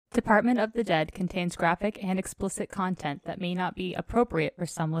Department of the Dead contains graphic and explicit content that may not be appropriate for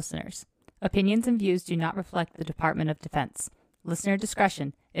some listeners. Opinions and views do not reflect the Department of Defense. Listener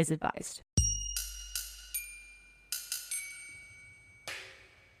discretion is advised.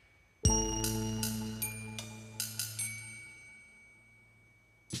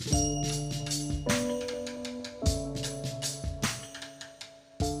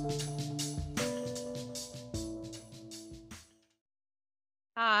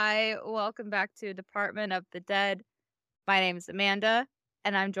 Hi, welcome back to Department of the Dead. My name is Amanda,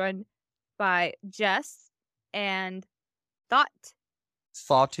 and I'm joined by Jess and Thought.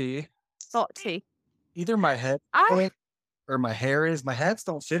 Salty. Either my head or my hair is. My hats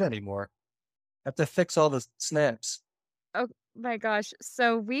don't fit anymore. I have to fix all the snaps. Oh my gosh.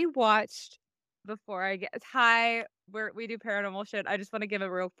 So we watched before I get hi, we do paranormal shit. I just want to give a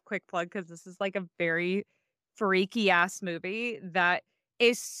real quick plug because this is like a very freaky ass movie that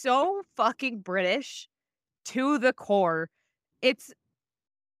is so fucking British to the core. It's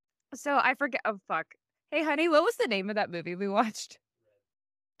so I forget. Oh fuck. Hey honey, what was the name of that movie we watched?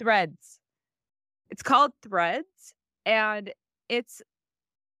 Threads. It's called Threads, and it's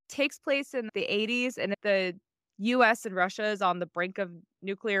takes place in the 80s, and the US and Russia is on the brink of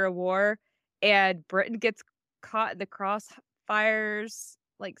nuclear war, and Britain gets caught in the crossfires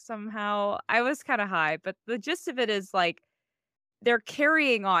like somehow. I was kind of high, but the gist of it is like they're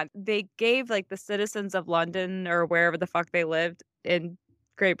carrying on. They gave like the citizens of London or wherever the fuck they lived in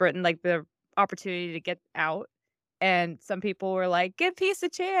Great Britain like the opportunity to get out, and some people were like, give peace a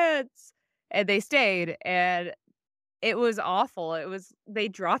chance, and they stayed, and it was awful. They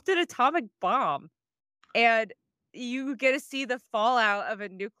dropped an atomic bomb, and you get to see the fallout of a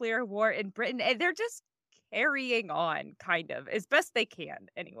nuclear war in Britain, and they're just carrying on kind of as best they can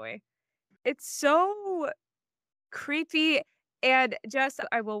anyway. It's so creepy. And Jess,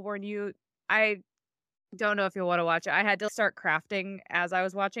 I will warn you, I don't know if you'll want to watch it. I had to start crafting as I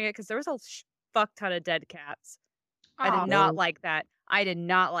was watching it because there was a fuck ton of dead cats. I did not like that.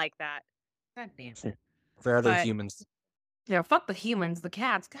 God damn. For other humans. Yeah, fuck the humans, the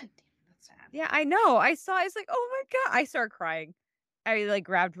cats. God damn, that's sad. Yeah, I know. I saw it's like, oh my god. I started crying. I like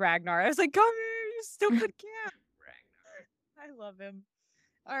grabbed Ragnar. I was like, come here, you stupid cat. Ragnar. I love him.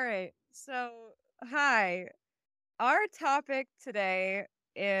 All right. So, hi. Our topic today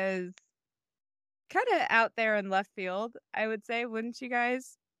is kind of out there in left field, I would say, wouldn't you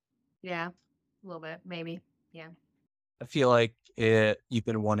guys? Yeah, a little bit, maybe. Yeah. I feel like you've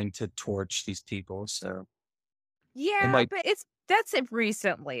been wanting to torch these people, so. Yeah, but that's it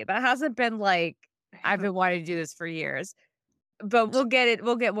recently. That hasn't been like I've been wanting to do this for years. But we'll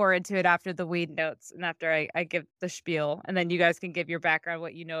get more into it after the weed notes and after I give the spiel, and then you guys can give your background,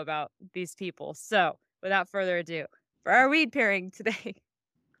 what you know about these people. So without further ado, for our weed pairing today.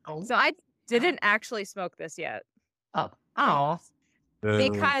 Oh. So I didn't actually smoke this yet. Oh.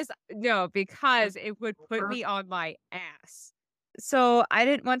 Because it would put me on my ass. So I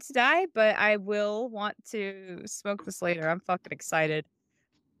didn't want to die, but I will want to smoke this later. I'm fucking excited.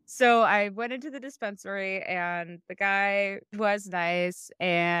 So I went into the dispensary, and the guy was nice,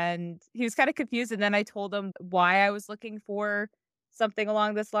 and he was kind of confused. And then I told him why I was looking for something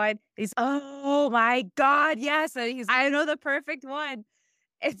along this line. He's, oh my God, yes. And I know the perfect one.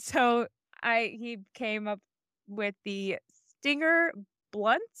 And so he came up with the Stinger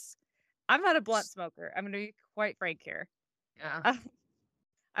blunts. I'm not a blunt smoker. I'm going to be quite frank here. Yeah.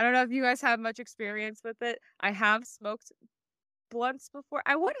 I don't know if you guys have much experience with it. I have smoked blunts before.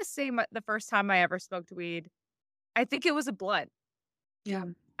 I want to say the first time I ever smoked weed, I think it was a blunt. Yeah.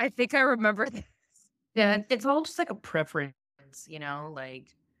 I think I remember this. Yeah, it's all just like a preference, like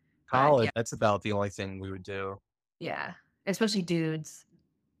college. That's about the only thing we would do. Yeah, especially dudes,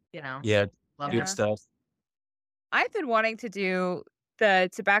 Yeah, dude stuff. I've been wanting to do the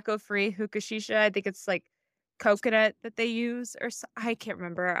tobacco-free hookah shisha. I think it's like coconut that they use, or I can't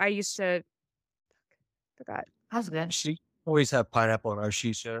remember. I used to forgot. How's it good? She always have pineapple in our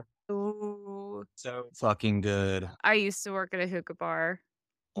shisha. Ooh, so fucking good. I used to work at a hookah bar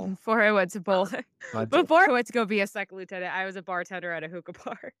before I went to bowling. Before I went to go be a second lieutenant, I was a bartender at a hookah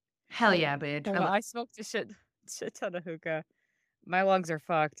bar. Hell yeah, bitch! I smoked a shit ton of hookah. My lungs are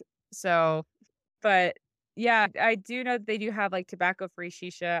fucked. So, but yeah, I do know that they do have like tobacco-free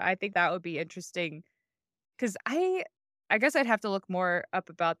shisha. I think that would be interesting because I guess I'd have to look more up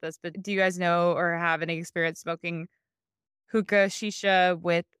about this. But do you guys know or have any experience smoking hookah shisha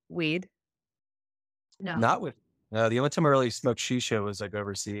with weed? No, not with. No, the only time I really smoked shisha was like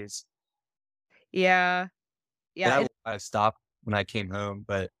overseas. Yeah. I stopped when I came home,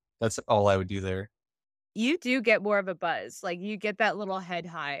 but that's all I would do there. you do get more of a buzz. Like you get that little head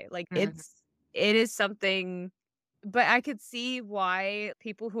high. Like it is something, but I could see why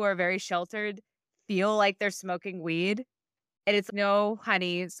people who are very sheltered feel like they're smoking weed. And it's no,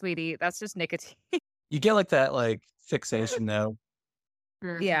 honey, sweetie, that's just nicotine. You get like that like fixation though.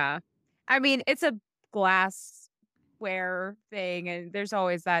 Yeah. I mean, it's a glassware thing, and there's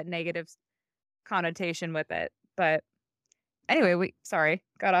always that negative connotation with it. But anyway, sorry,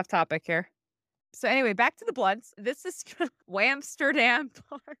 got off topic here. So anyway, back to the blunts. This is Wamsterdam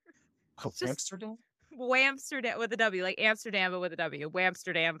Farm. Oh, Amsterdam? Wamsterdam with a W, like Amsterdam, but with a W.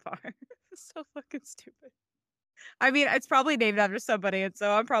 Wamsterdam Farm. So fucking stupid. I mean, it's probably named after somebody, and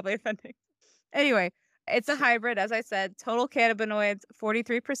so I'm probably offending. Anyway, it's a hybrid, as I said. Total cannabinoids,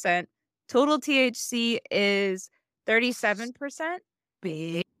 43%. Total THC is 37%.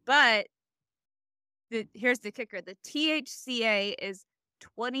 Big. But here's the kicker. The THCA is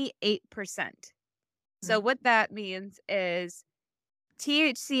 28%. So what that means is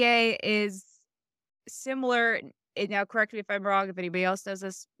THCA is similar. Now, correct me if I'm wrong. If anybody else knows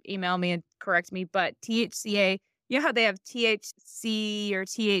this, email me and correct me. But THCA, you know how they have THC or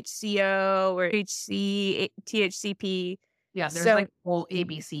THCO or THCP? Yeah, there's like whole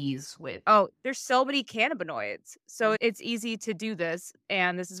ABCs with. Oh, there's so many cannabinoids. So it's easy to do this.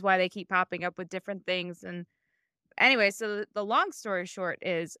 And this is why they keep popping up with different things. And anyway, so the long story short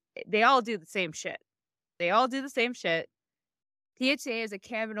is they all do the same shit. They all do the same shit. THCA is a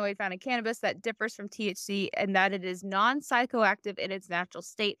cannabinoid found in cannabis that differs from THC in that it is non-psychoactive in its natural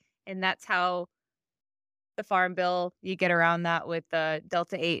state. And that's how the Farm Bill, you get around that with the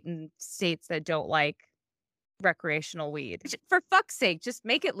Delta 8 and states that don't like recreational weed. For fuck's sake, just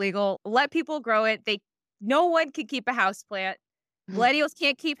make it legal. Let people grow it. No one can keep a houseplant. Millennials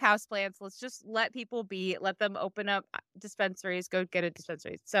can't keep houseplants. Let's just let people be. Let them open up dispensaries. Go get a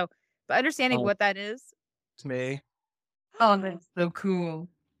dispensary. So, but understanding what that is. It's me. Oh, that's so cool.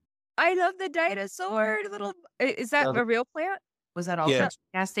 I love the dinosaur. Little. Is that a real plant? Was that also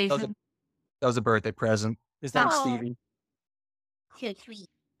gas station? That was a birthday present. His name's Stevie. So sweet.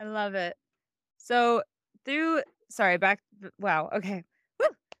 I love it. So wow. Okay. Woo.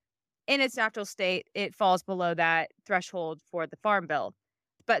 In its natural state, it falls below that threshold for the Farm Bill.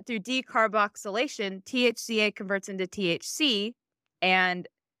 But through decarboxylation, THCA converts into THC, and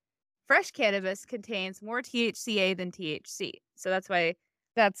fresh cannabis contains more THCA than THC. So that's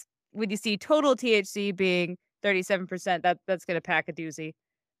when you see total THC being 37%, that's going to pack a doozy.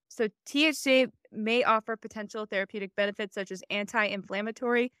 So THCA may offer potential therapeutic benefits such as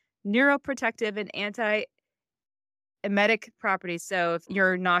anti-inflammatory, neuroprotective, and anti-emetic properties. So if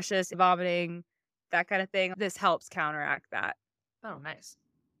you're nauseous, vomiting, that kind of thing, this helps counteract that. Oh, nice.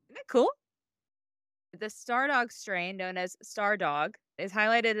 Isn't that cool? The Stardog strain, known as Stardog, is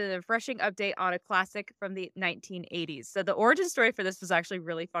highlighted in a refreshing update on a classic from the 1980s. So the origin story for this was actually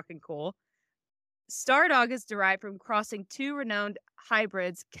really fucking cool. Stardog is derived from crossing two renowned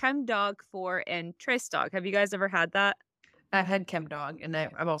hybrids, Chemdog 4 and Trace Dog. Have you guys ever had that? I've had Chemdog, and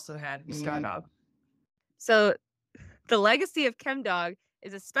I've also had Stardog. So the legacy of Chemdog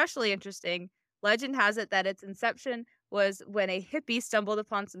is especially interesting. Legend has it that its inception was when a hippie stumbled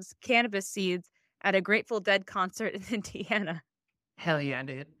upon some cannabis seeds at a Grateful Dead concert in Indiana. Hell yeah,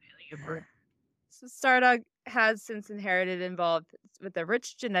 dude. So Stardog has since involved with a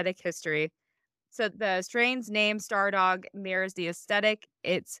rich genetic history. So the strain's name, Stardog, mirrors the aesthetic.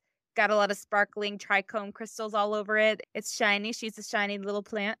 It's got a lot of sparkling trichome crystals all over it. It's shiny. She's a shiny little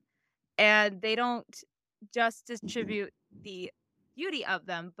plant. And they don't just distribute the beauty of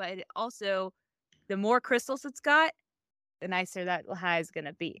them, but also the more crystals it's got, the nicer that high is going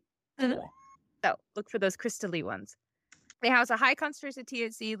to be. So look for those crystally ones. They house a high concentration of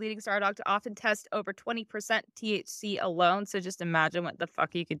THC, leading Stardog to often test over 20% THC alone. So just imagine what the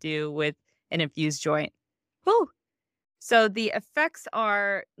fuck you could do with an infused joint. Woo! So the effects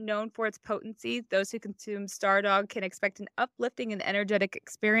are known for its potency. Those who consume Stardog can expect an uplifting and energetic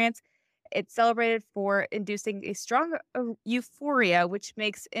experience. It's celebrated for inducing a strong euphoria, which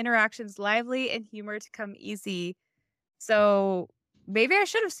makes interactions lively and humor to come easy. So maybe I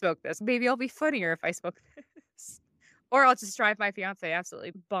should have smoked this. Maybe I'll be funnier if I smoke this. Or I'll just drive my fiance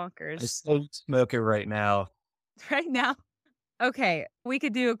absolutely bonkers. I still smoke it right now. Right now? Okay, we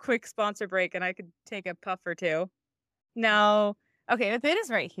could do a quick sponsor break and I could take a puff or two. No. Okay, it is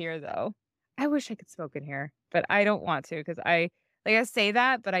right here, though. I wish I could smoke in here, but I don't want to because I say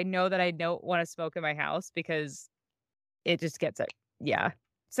that, but I know that I don't want to smoke in my house because it just gets it. Yeah.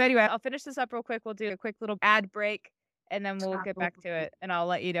 So anyway, I'll finish this up real quick. We'll do a quick little ad break and then we'll get back to it and I'll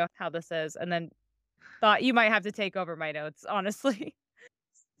let you know how this is. And then thought you might have to take over my notes, honestly.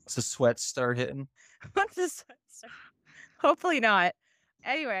 Does the sweat start hitting? Once the sweat starts. Hopefully not.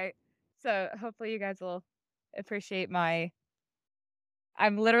 Anyway, so hopefully you guys will appreciate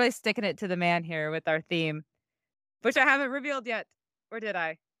I'm literally sticking it to the man here with our theme, which I haven't revealed yet. Or did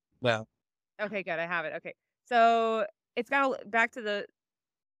I? No. Okay, good. I have it. Okay. So it's got back to the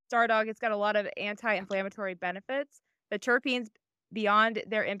Stardog. It's got a lot of anti-inflammatory benefits. The terpenes, beyond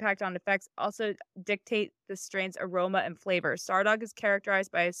their impact on effects, also dictate the strain's aroma and flavor. Stardog is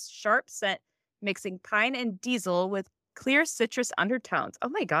characterized by a sharp scent mixing pine and diesel with clear citrus undertones. Oh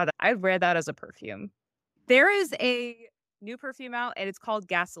my God, I'd wear that as a perfume. There is a new perfume out and it's called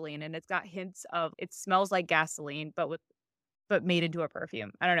Gasoline, and it's got hints of it smells like gasoline, but made into a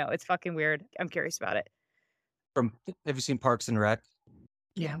perfume. I don't know. It's fucking weird. I'm curious about it. Have you seen Parks and Rec?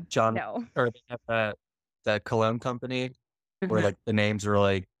 Yeah. John, No. or they have that cologne company where like the names are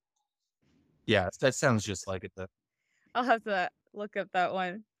like, yeah, that sounds just like it though. I'll have to look up that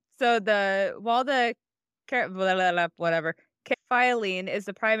one. So while the whatever caryophyllene is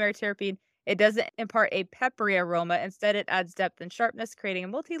the primary terpene, it doesn't impart a peppery aroma. Instead, it adds depth and sharpness, creating a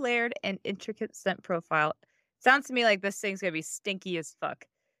multi-layered and intricate scent profile. Sounds to me like this thing's gonna be stinky as fuck.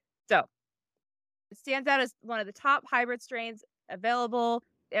 So it stands out as one of the top hybrid strains available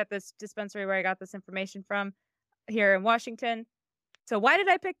at this dispensary where I got this information from here in Washington. So why did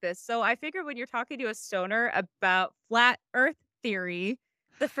I pick this? So I figured when you're talking to a stoner about flat earth theory,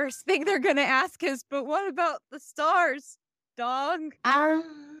 the first thing they're going to ask is, but what about the stars, dog? I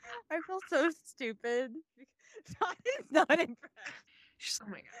feel so stupid. John is not impressed. Oh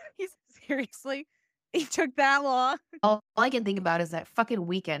my God. He's seriously, he took that long. All I can think about is that fucking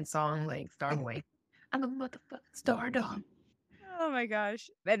Weekend song, like Starboy. I'm a motherfucking star dog. Oh my gosh.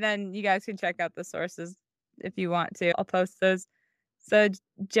 And then you guys can check out the sources if you want to. I'll post those. So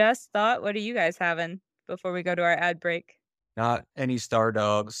just thought, what are you guys having before we go to our ad break? Not any Star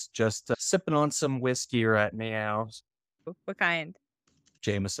Dogs, just sipping on some whiskey right now. What kind? Nice.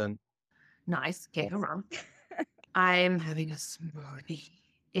 Jameson. Can't go wrong. I'm having a smoothie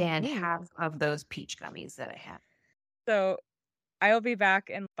and half of those peach gummies that I have. So I'll be back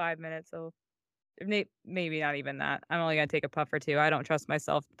in 5 minutes. So maybe not even that. I'm only going to take a puff or two. I don't trust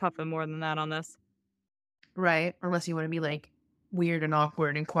myself puffing more than that on this. Right. Unless you want to be like weird and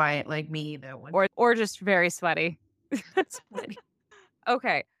awkward and quiet like me. That one. Or just very sweaty.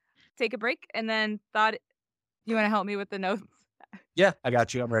 Okay. Take a break and then thought you want to help me with the notes? Yeah, I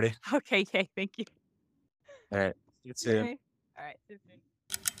got you. I'm ready. Okay. Yay. Thank you. All right. See you soon. Okay. All right. See you soon.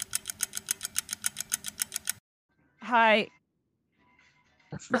 Hi.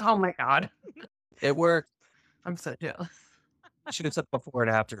 Oh my God. It worked. I'm so jealous. I should have took before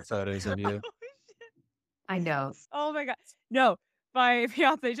and after photos of you. I know. Oh my God. No, my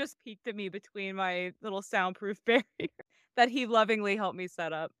fiance just peeked at me between my little soundproof barrier that he lovingly helped me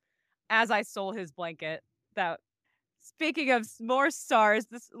set up as I stole his blanket. Speaking of more stars,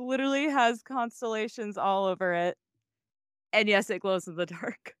 this literally has constellations all over it. And yes, it glows in the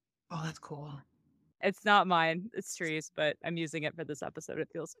dark. Oh, that's cool. It's not mine. It's Tree's, but I'm using it for this episode. It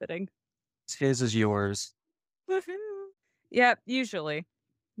feels fitting. His is yours. Woohoo. Yep, usually.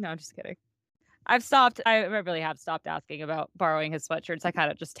 No, I'm just kidding. I really have stopped asking about borrowing his sweatshirts. I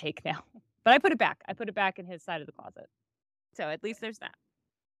kind of just take now. But I put it back. I put it back in his side of the closet. So at least there's that.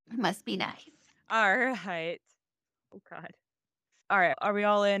 Must be nice. All right. Oh, God. All right. Are we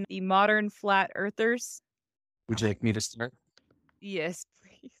all in the modern flat earthers? Would you like me to start? Yes,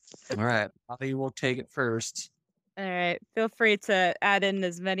 please. All right. I will take it first. All right. Feel free to add in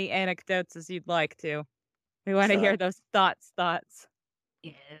as many anecdotes as you'd like to. We want to hear those thoughts.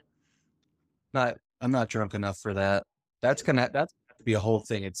 Yeah. I'm not drunk enough for that. That's gonna have to be a whole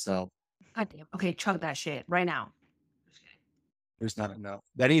thing itself. God damn. Okay, chug that shit right now. There's not enough.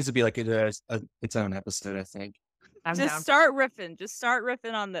 That needs to be like its own episode, I think. I'm Just down. start riffing. Just start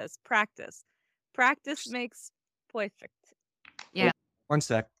riffing on this. Practice makes perfect. Yeah. 1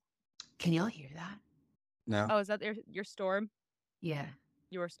 sec. Can y'all hear that? No. Oh, is that your storm? Yeah.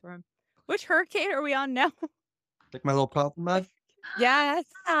 Your storm. Which hurricane are we on now? Like my little problem mug? Yes.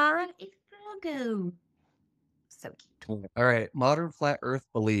 It's go. So cute. All right. Modern flat earth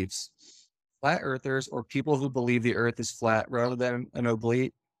beliefs. Flat earthers, or people who believe the earth is flat rather than an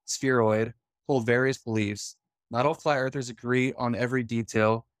oblate spheroid, hold various beliefs. Not all flat earthers agree on every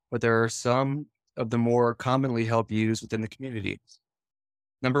detail, but there are some of the more commonly held views within the community.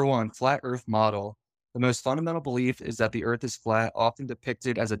 Number 1, flat earth model. The most fundamental belief is that the earth is flat, often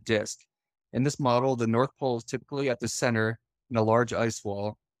depicted as a disk. In this model, the North Pole is typically at the center, and a large ice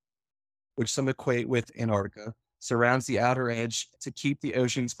wall, which some equate with Antarctica, surrounds the outer edge to keep the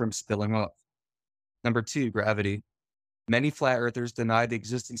oceans from spilling off. Number 2, gravity. Many flat earthers deny the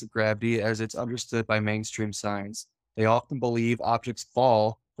existence of gravity as it's understood by mainstream science. They often believe objects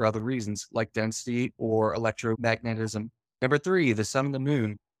fall for other reasons, like density or electromagnetism. Number 3, the sun and the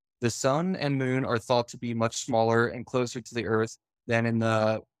moon. The sun and moon are thought to be much smaller and closer to the Earth than in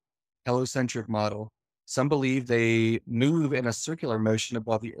the heliocentric model. Some believe they move in a circular motion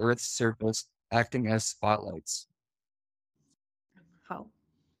above the Earth's surface, acting as spotlights. Oh.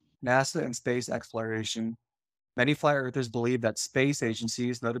 NASA and space exploration. Many flat earthers believe that space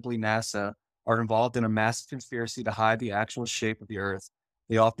agencies, notably NASA, are involved in a massive conspiracy to hide the actual shape of the Earth.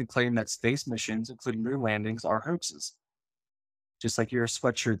 They often claim that space missions, including moon landings, are hoaxes. Just like your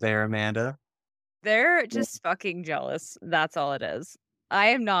sweatshirt there, Amanda. They're just fucking jealous. That's all it is. I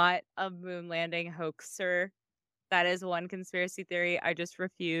am not a moon landing hoaxer. That is one conspiracy theory I just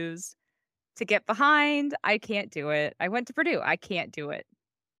refuse to get behind. I can't do it. I went to Purdue. I can't do it.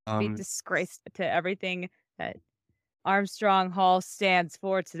 Be disgraced to everything that Armstrong Hall stands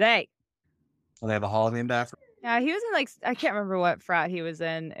for today. Well, they have a hall named after Yeah, he was in like, I can't remember what frat he was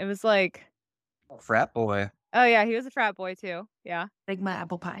in. It was like, frat boy. oh yeah, he was a frat boy too. Yeah. Sigma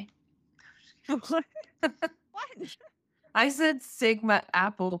apple pie. What? I said Sigma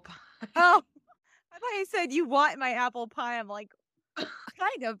apple pie. Oh, I thought you said you want my apple pie. I'm like,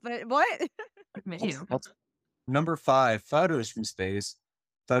 kind of, but what? Ew. Number 5, photos from space.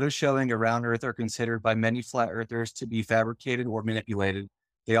 Photos showing a round Earth are considered by many flat earthers to be fabricated or manipulated.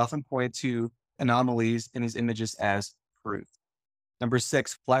 They often point to anomalies in his images as proof. Number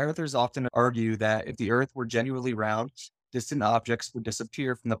 6, flat earthers often argue that if the Earth were genuinely round, distant objects would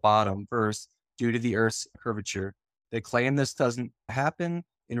disappear from the bottom first due to the Earth's curvature. They claim this doesn't happen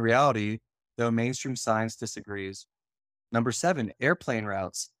in reality, though mainstream science disagrees. Number 7, airplane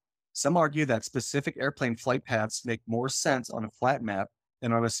routes. Some argue that specific airplane flight paths make more sense on a flat map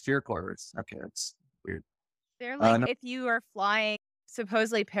than on a spherical Earth. Okay, that's weird. They're like, no- if you are flying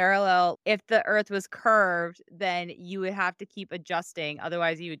supposedly parallel, if the Earth was curved, then you would have to keep adjusting.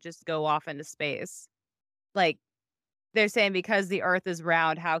 Otherwise, you would just go off into space. Like, they're saying because the Earth is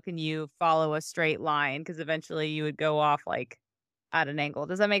round, how can you follow a straight line? Because eventually you would go off like at an angle.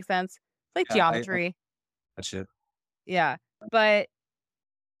 Does that make sense? It's like Yeah, geometry. that's it. Yeah. But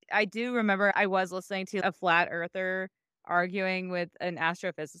I do remember I was listening to a flat earther arguing with an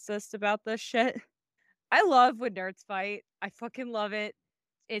astrophysicist about this shit. I love when nerds fight. I fucking love it.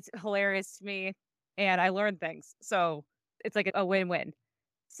 It's hilarious to me and I learn things. So it's like a win-win.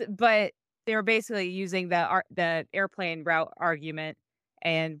 But they were basically using the airplane route argument,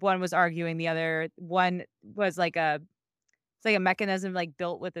 and one was arguing the other. One was like it's like a mechanism like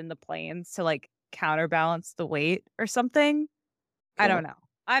built within the planes to like counterbalance the weight or something. I don't know.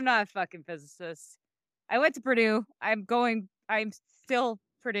 I'm not a fucking physicist. I went to Purdue. I'm still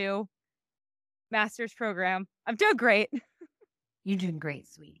Purdue master's program. I'm doing great. You're doing great,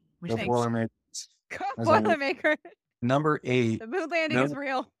 sweetie. The Thanks. Boilermaker. Boilermaker. Number 8, The moon landing is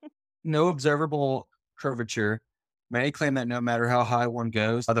real. no observable curvature. Many claim that no matter how high one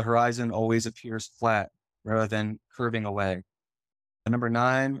goes, the horizon always appears flat rather than curving away. Number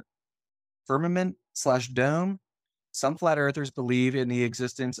 9, firmament/dome. Some flat earthers believe in the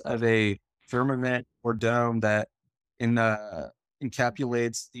existence of a firmament or dome that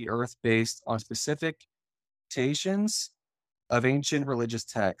encapsulates the Earth based on specific citations of ancient religious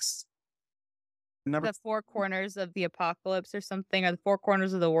texts. The four corners of the apocalypse or something, or the four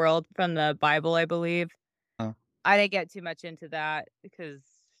corners of the world from the Bible, I believe. Oh. I didn't get too much into that because,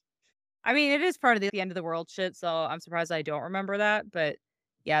 I mean, it is part of the end of the world shit, so I'm surprised I don't remember that. But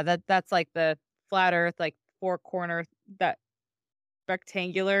yeah, that's like the flat Earth, like four corner, that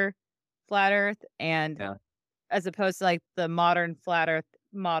rectangular flat Earth, and Yeah. as opposed to like the modern flat Earth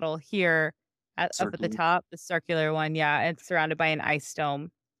model here up at the Circular. top, the circular one. Yeah, it's surrounded by an ice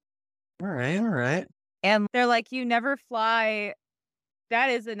dome. All right. And they're like, you never fly. That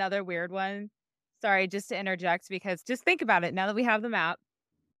is another weird one. Sorry, just to interject, because just think about it. Now that we have the map,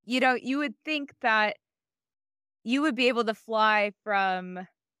 you would think that you would be able to fly from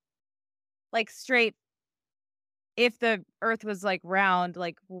like straight. If the Earth was like round,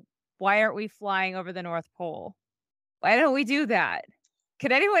 like why aren't we flying over the North Pole? Why don't we do that?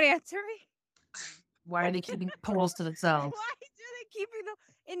 Could anyone answer me? Why are they keeping poles to themselves? Why do they keep it?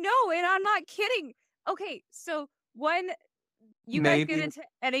 And no, and I'm not kidding. Okay, so you guys get Maybe- into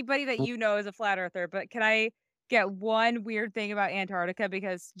anybody that you know is a flat earther, but can I get one weird thing about Antarctica,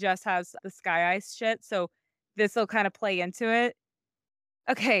 because Jess has the sky ice shit, so this will kind of play into it.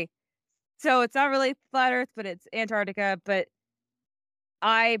 Okay, so it's not really flat Earth, but it's Antarctica. But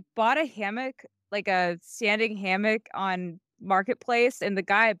I bought a hammock, like a standing hammock on Marketplace, and the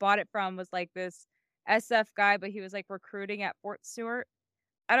guy I bought it from was like this SF guy, but he was like recruiting at Fort Stewart.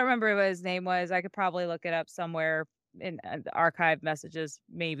 I don't remember what his name was. I could probably look it up somewhere in the archive messages,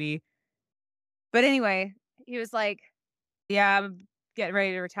 maybe. But anyway, he was like, "Yeah, I'm getting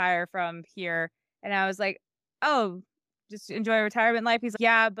ready to retire from here." And I was like, "Oh, just enjoy retirement life." He's like,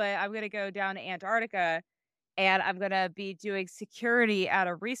 "Yeah, but I'm gonna go down to Antarctica and I'm gonna be doing security at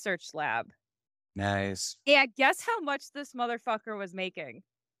a research lab." Nice. Yeah, guess how much this motherfucker was making?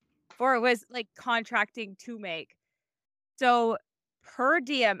 Or it was like contracting to make. So per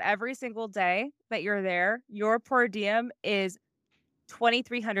diem every single day that you're there, your per diem is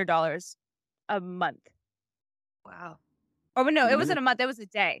 $2,300 a month. Wow. Oh, but no, it You wasn't know, a month. It was a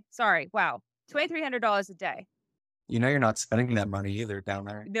day. Sorry. Wow. $2,300 a day. you're not spending that money either down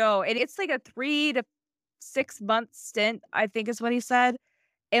there. No, and it's like a 3 to 6 month stint, I think is what he said.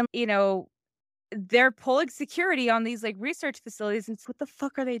 And, they're pulling security on these like research facilities. And what the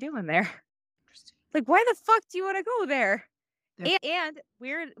fuck are they doing there? Interesting. Like, why the fuck do you want to go there? Yeah. And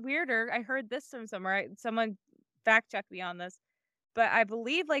weirder, I heard this from somewhere. Someone fact checked me on this, but I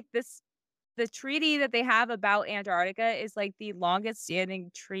believe like the treaty that they have about Antarctica is like the longest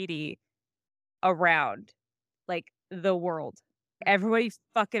standing treaty around like the world. Everybody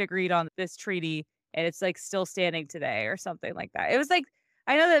fucking agreed on this treaty and it's like still standing today or something like that. It was like,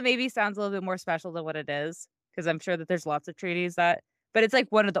 I know that maybe sounds a little bit more special than what it is because I'm sure that there's lots of treaties but it's like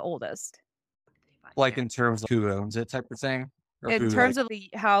one of the oldest. Like in terms of who owns it type of thing? Or In who, terms like,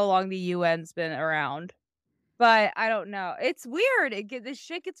 of how long the UN's been around. But I don't know. It's weird. This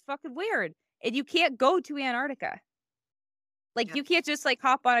shit gets fucking weird. And you can't go to Antarctica. Like, Yeah. you can't just, like,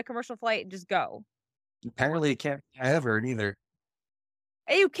 hop on a commercial flight and just go. apparently you can't ever either.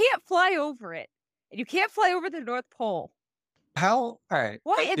 And you can't fly over it. And you can't fly over the North Pole. How? All right.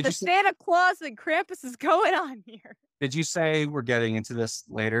 What in Did the you say, Santa Claus and Krampus is going on here? did you say we're getting into this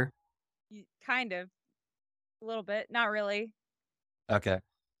later? Kind of. A little bit. Not really. Okay.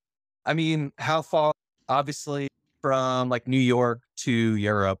 I mean, how far? Obviously, from like New York to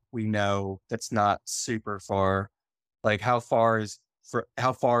Europe, we know that's not super far. Like, how far is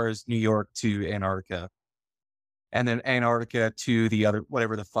New York to Antarctica, and then Antarctica to the other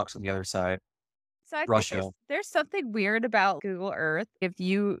whatever the fuck's on the other side? So I think Russia. there's something weird about Google Earth. If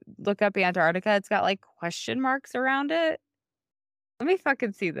you look up Antarctica, it's got, like, question marks around it. Let me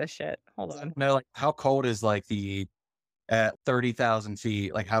fucking see this shit. Hold on. No, like how cold is like the at 30,000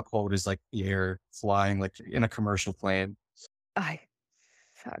 feet? Like how cold is like the air flying like in a commercial plane?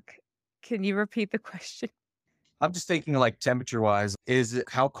 Fuck. Can you repeat the question? I'm just thinking like temperature wise,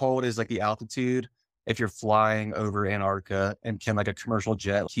 how cold is like the altitude if you're flying over Antarctica, and can like a commercial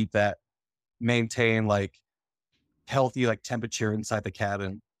jet keep that maintain like healthy like temperature inside the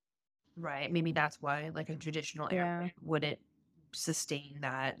cabin? Right. Maybe that's why like a traditional Yeah. airplane wouldn't sustain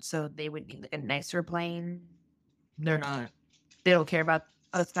that. So they would need like a nicer plane. They don't care about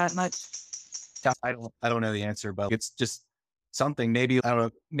us that much. I don't know the answer, but it's just something. Maybe I don't know.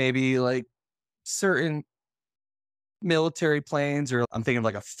 Maybe like certain military planes, or I'm thinking of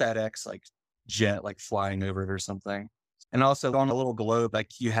like a FedEx like jet like flying over it or something. And also on a little globe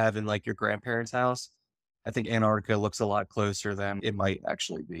like you have in like your grandparents' house, I think Antarctica looks a lot closer than it might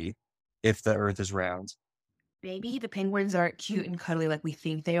actually be if the Earth is round. Maybe the penguins aren't cute and cuddly like we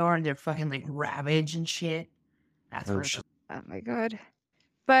think they are, and they're fucking like ravage and shit. That's Oh, where shit. Oh my god.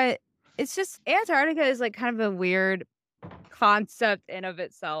 But it's just Antarctica is like kind of a weird concept in of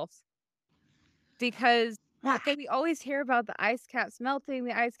itself. Because we always hear about the ice caps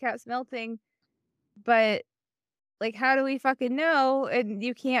melting, but like how do we fucking know? And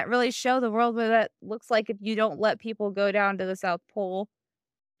you can't really show the world what that looks like if you don't let people go down to the South Pole.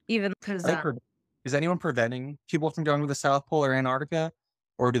 Even because Is anyone preventing people from going to the South Pole or Antarctica,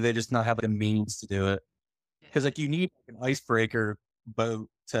 or do they just not have the means to do it? Because like you need an icebreaker boat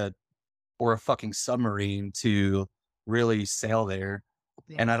or a fucking submarine to really sail there.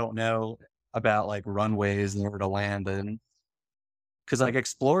 And I don't know about like runways in order to land in. Because like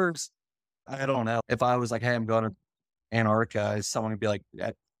explorers, I don't know. If I was like, hey, I'm going to Antarctica, someone would be like,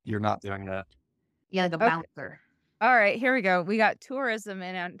 you're not doing that. yeah, like a Okay. bouncer. all right, here we go. We got tourism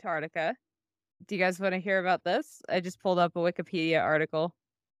in Antarctica. Do you guys want to hear about this? I just pulled up a Wikipedia article.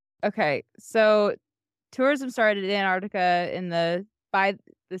 Okay, so tourism started in Antarctica by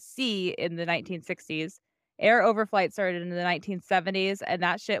the sea in the 1960s. Air overflight started in the 1970s, and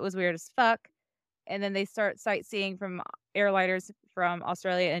that shit was weird as fuck. And then they start sightseeing from airliners from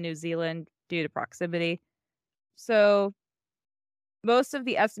Australia and New Zealand due to proximity. So most of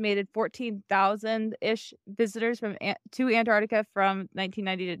the estimated 14,000-ish visitors to Antarctica from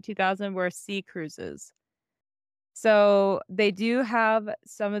 1990 to 2000 were sea cruises. So they do have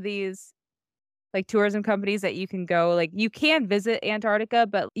some of these like tourism companies that you can go. Like you can visit Antarctica,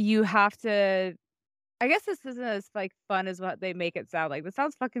 but you have to. I guess this isn't as like fun as what they make it sound like. This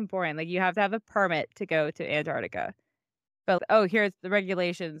sounds fucking boring. Like you have to have a permit to go to Antarctica. But here's the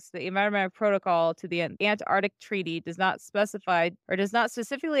regulations. The Environmental Protocol to the Antarctic Treaty does not specify or does not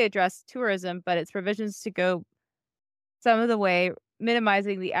specifically address tourism, but its provisions to go some of the way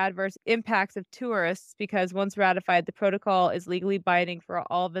minimizing the adverse impacts of tourists because once ratified, the protocol is legally binding for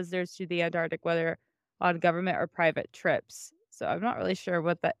all visitors to the Antarctic, whether on government or private trips. So I'm not really sure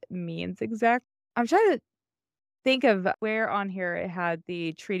what that means exactly. I'm trying to think of where on here it had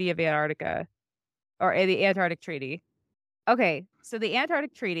the Treaty of Antarctica or the Antarctic Treaty. Okay, so the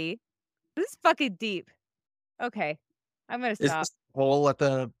Antarctic Treaty, this is fucking deep. Okay, I'm going to Is stop. this hole at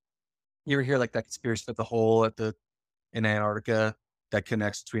the, you ever hear like that conspiracy of the hole in Antarctica that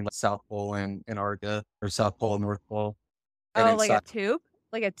connects between like South Pole and Antarctica or South Pole and North Pole? And Oh, like a inside, tube?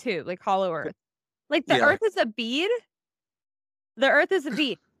 Like a tube, like hollow earth. Like the yeah. earth is a bead? The earth is a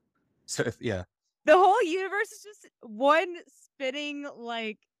bead. So yeah. The whole universe is just one spinning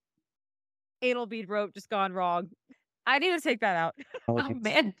like anal bead rope just gone wrong. I need to take that out. Oh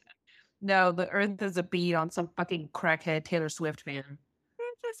man. No, the earth is a bead on some fucking crackhead Taylor Swift fan.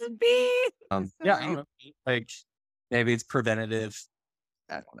 It's a bead. Yeah, I don't know. Like maybe it's preventative.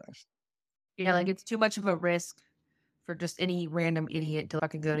 I don't know. Yeah, like it's too much of a risk for just any random idiot to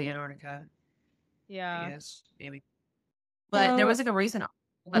fucking go to Antarctica. Yeah. Yes, maybe. But there was like a recent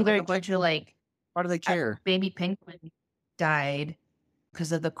like a bunch of like Why do they care? baby penguin died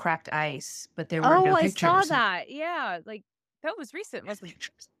because of the cracked ice, but there were no I pictures. saw that. Yeah, like that was recent, wasn't it?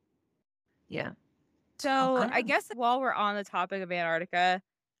 Yeah. So Okay. I guess while we're on the topic of Antarctica,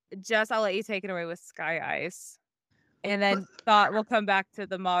 Jess, I'll let you take it away with sky ice. And then thought we'll come back to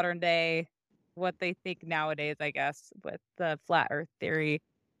the modern day, what they think nowadays, I guess, with the flat earth theory,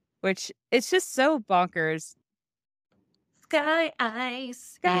 which it's just so bonkers. Sky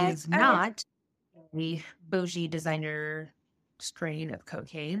ice Sky is ice. not a bougie designer strain of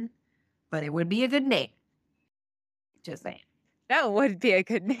cocaine, but it would be a good name. Just saying. That would be a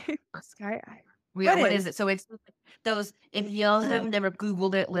good name. Sky ice. What is it? So it's those, if y'all have never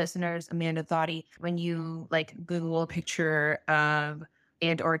Googled it, listeners, Amanda Thoughty, when you like Google a picture of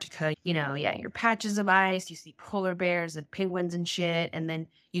Antarctica, you know, yeah, your patches of ice, you see polar bears and penguins and shit, and then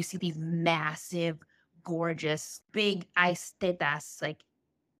you see these massive, gorgeous, big ice tetas like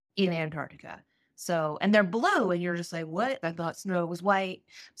in Antarctica. So, and they're blue, and you're just like, what? I thought snow was white.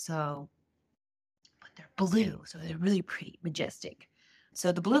 So, but they're blue, so they're really pretty, majestic.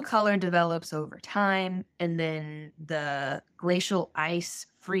 So the blue color develops over time, and then the glacial ice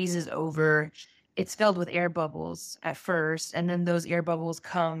freezes over. It's filled with air bubbles at first, and then those air bubbles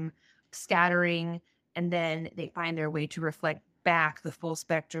come scattering, and then they find their way to reflect back the full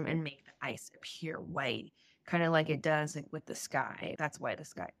spectrum and make the ice appear white, kind of like it does with the sky. That's why the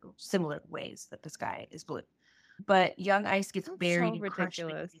sky, similar ways that the sky is blue. But young ice gets buried so and crushed.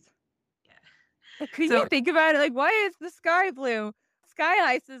 ridiculous. Yeah. Can So- you think about it? Like, why is the sky blue?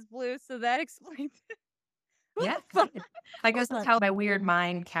 Sky ice is blue, so that explains it. What Yeah, the fuck? I guess that's how my weird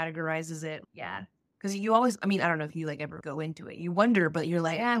mind categorizes it. Yeah, because you always, I mean, I don't know if you like ever go into it. You wonder, but you're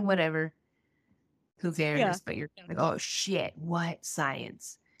like, whatever. Who cares? Yeah. But you're like, oh shit, what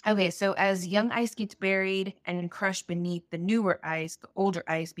science? Okay, so as young ice gets buried and crushed beneath the newer ice, the older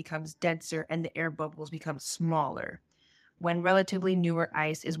ice becomes denser and the air bubbles become smaller. When relatively newer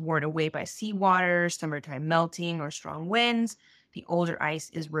ice is worn away by seawater, summertime melting, or strong winds, the older ice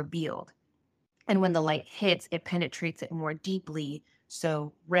is revealed. And when the light hits, it penetrates it more deeply.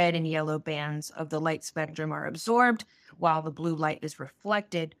 So red and yellow bands of the light spectrum are absorbed, while the blue light is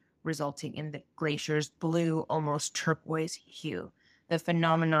reflected, resulting in the glacier's blue, almost turquoise hue. The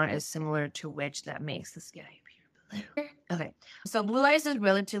phenomenon is similar to which that makes the sky appear blue. Okay, so blue ice is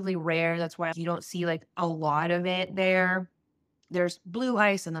relatively rare. That's why you don't see like a lot of it there. There's blue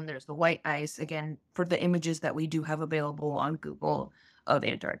ice and then there's the white ice, again, for the images that we do have available on Google of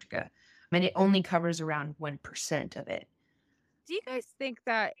Antarctica. And it only covers around 1% of it. Do you guys think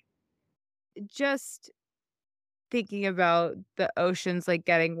that just thinking about the oceans like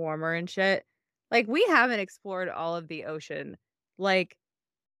getting warmer and shit, like we haven't explored all of the ocean. Like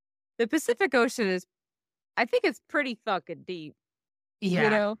the Pacific Ocean is, I think it's pretty fucking deep. Yeah. You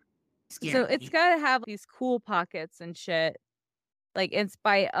know? Scary. So it's got to have these cool pockets and shit, like in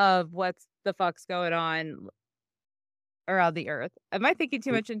spite of what's the fuck's going on around the earth. Am I thinking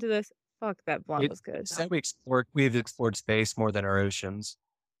too much into this? Fuck, that blunt was good. Said we've explored space more than our oceans.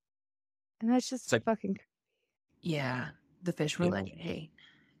 And that's just It's like- fucking. Yeah. The fish were Yeah. like, hey.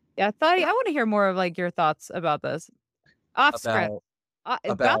 Yeah, Thoughty, I want to hear more of like your thoughts about this. Off script. About About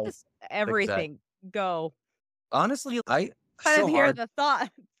about this exact. everything. Go. Honestly, Kind of so hear hard. the thought.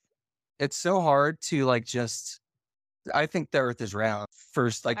 It's so hard to like just. I think the Earth is round.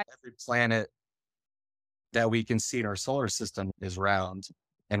 First, like I, every planet that we can see in our solar system is round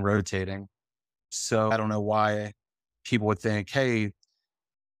and rotating. So I don't know why people would think, hey,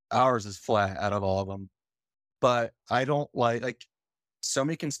 ours is flat out of all of them. But I don't like so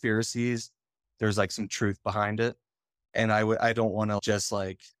many conspiracies. There's like some truth behind it. And I don't want to just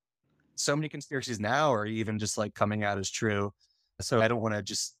like so many conspiracies now are even just like coming out as true. So I don't want to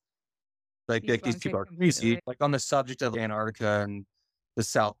just like these debunk people it are crazy. completely. Like on the subject of Antarctica and the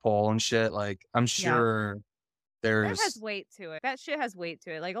South Pole and shit, like I'm Yeah. sure That has there's weight to it. That shit has weight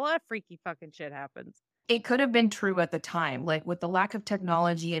to it. Like a lot of freaky fucking shit happens. It could have been true at the time, like with the lack of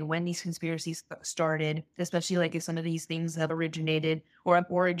technology and when these conspiracies started, especially like if some of these things have originated or have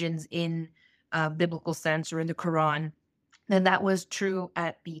origins in biblical sense or in the Quran, then that was true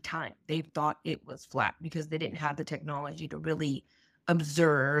at the time. They thought it was flat because they didn't have the technology to really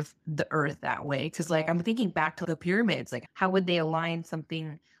observe the earth that way. Because like I'm thinking back to the pyramids, like how would they align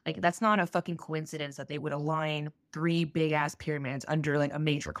something like that's not a fucking coincidence that they would align three big ass pyramids under like a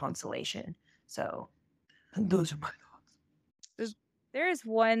major constellation. So those are my thoughts. There is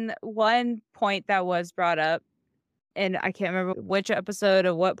one point that was brought up, and I can't remember which episode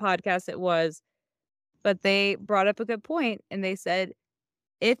of what podcast it was, but they brought up a good point, and they said,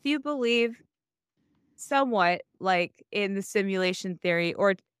 if you believe somewhat like in the simulation theory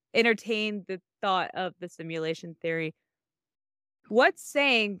or entertain the thought of the simulation theory, what's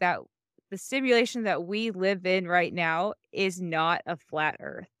saying that the simulation that we live in right now is not a flat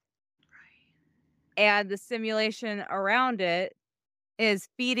earth? And the simulation around it is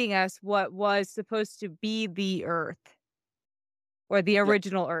feeding us what was supposed to be the earth or the yeah.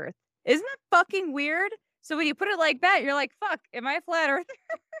 original earth. Isn't that fucking weird? So when you put it like that, you're like, fuck, am I a flat earth?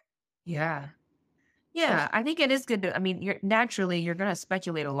 Yeah. Yeah, I think it is good to, I mean, you're naturally you're gonna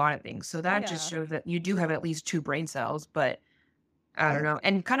speculate a lot of things. So that just Yeah. shows that you do have at least two brain cells, but I don't know.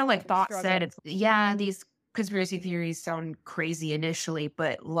 And kind of like Thought Struggle. said, it's yeah, these conspiracy theories sound crazy initially,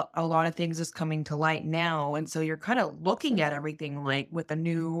 but a lot of things is coming to light now. And so you're kind of looking at everything like with a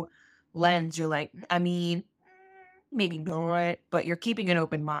new lens. You're like, I mean, maybe not, but you're keeping an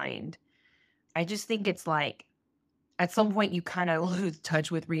open mind. I just think it's like at some point you kind of lose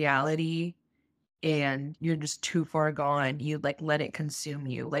touch with reality and you're just too far gone. You like let it consume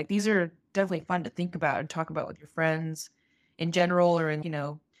you. Like these are definitely fun to think about and talk about with your friends in general or in,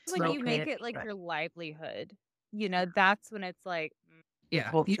 When slow you make training. it like your livelihood, that's when it's like, Yeah.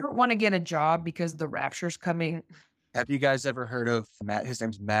 Well, if you don't want to get a job because the rapture's coming. Have you guys ever heard of Matt? His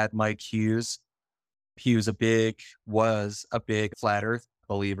name's Mad Mike Hughes. He was a big flat earth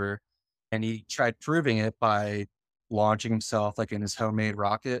believer. And he tried proving it by launching himself like in his homemade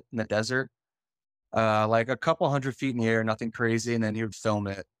rocket in the desert, like a couple 100 feet in the air, nothing crazy. And then he would film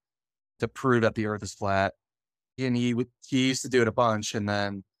it to prove that the earth is flat. And he used to do it a bunch. And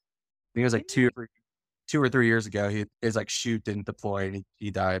then I think it was like didn't 2 or 3 years ago, his like chute didn't deploy and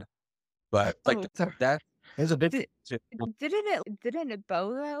he died. But like that is a big Did- didn't it bow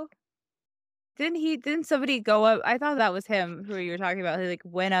though? Didn't somebody go up? I thought that was him who you were talking about. He like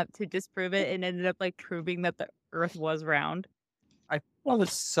went up to disprove it and ended up like proving that the earth was round. I thought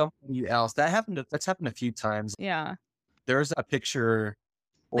it's somebody else. That's happened a few times. Yeah. There's a picture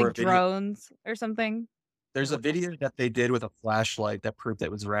or Like a video. drones or something. There's a video that they did with a flashlight that proved that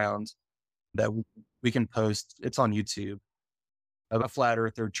it was round that we can post. It's on YouTube. A flat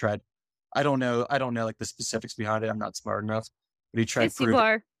earther tried. I don't know like the specifics behind it. I'm not smart enough. But he tried Yes, you proving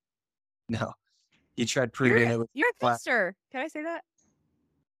are. no. He tried proving it was You're a flat. fister. Can I say that?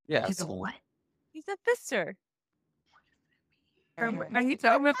 Yeah. He's a what? He's a fister. Are you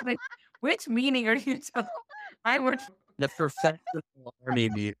talking about like, which meaning are you talking? I would. The professional army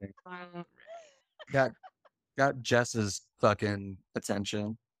meeting got Jess's fucking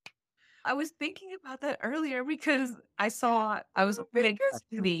attention. I was thinking about that earlier because I was reading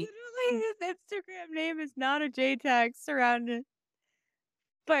the Literally, his Instagram name is not a J tag surrounded,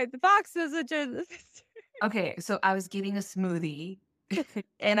 but the box is a J. Okay, so I was getting a smoothie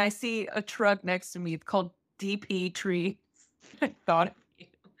and I see a truck next to me called DP Tree. I thought of you.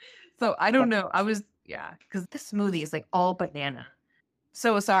 So I don't know. Because the smoothie is like all banana.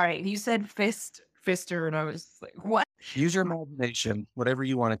 So sorry, you said fister, and I was like, what? Use your imagination, whatever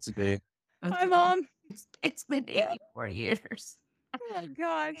you want it to be. Hi, Mom. It's been 84 years. Oh my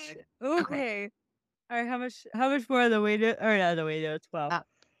gosh. Okay. All right. How much more of the window? Or not the window? 12.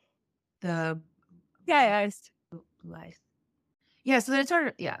 The Yeah, blue eyes. Yeah, so then it's sort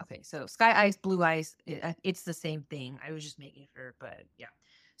of okay. So sky ice, blue ice, it's the same thing. I was just making sure, but yeah.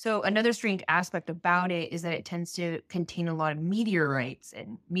 So another strange aspect about it is that it tends to contain a lot of meteorites,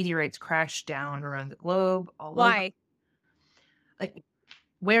 and meteorites crash down around the globe, all over. Why? Like,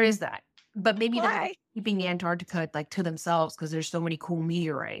 where is that? But maybe they're Why? keeping Antarctica like to themselves because there's so many cool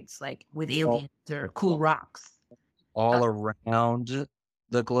meteorites, like with all, aliens or cool rocks. all Uh, around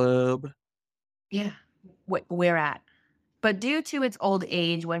the globe. yeah, where at? But due to its old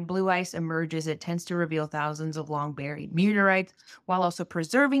age, when blue ice emerges, it tends to reveal thousands of long buried meteorites while also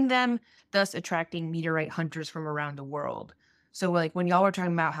preserving them, thus attracting meteorite hunters from around the world. So, like, when y'all were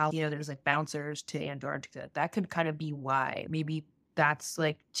talking about how, there's like bouncers to Antarctica, that could kind of be why. Maybe that's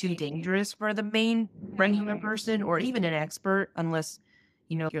like too dangerous for the main regular person or even an expert, unless,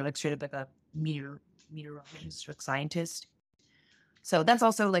 you're like straight up like a meteorologist or scientist. So that's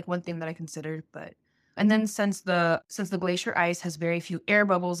also like one thing that I considered, but and then since the glacier ice has very few air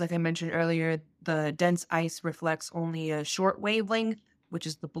bubbles, like I mentioned earlier, the dense ice reflects only a short wavelength, which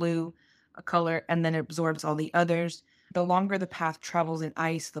is the blue color, and then it absorbs all the others. The longer the path travels in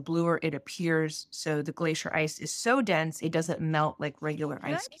ice, the bluer it appears. So the glacier ice is so dense it doesn't melt like regular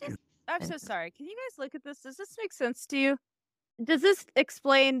Can I ice. just, I'm so And sorry. Can you guys look at this? Does this make sense to you? Does this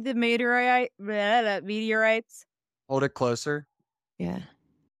explain the meteorites? Hold it closer. yeah,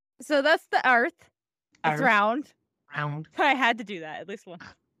 So that's the Earth. It's Earth. round. round, I had to do that at least once.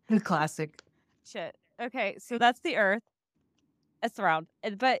 classic. Shit. Okay, so that's the Earth. It's round.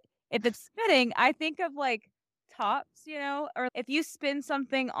 But if it's spinning, I think of like tops, or if you spin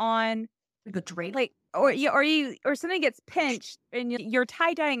something on Like a drape. like or something gets pinched and you're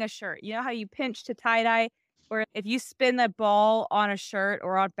tie dyeing a shirt. You know how you pinch to tie dye, or if you spin the ball on a shirt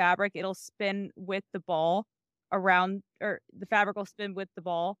or on fabric, it'll spin with the ball around, or the fabric will spin with the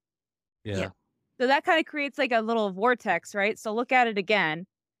ball. Yeah. So that kind of creates like a little vortex, right? So look at it again,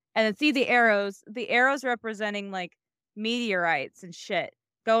 and then see the arrows. The arrows representing like meteorites and shit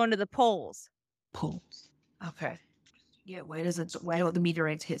going to the poles. Poles. Okay. Yeah, why don't the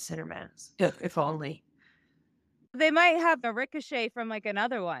meteorites hit center mass? If only. They might have a ricochet from like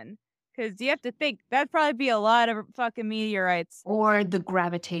another one, because you have to think that'd probably be a lot of fucking meteorites. Or the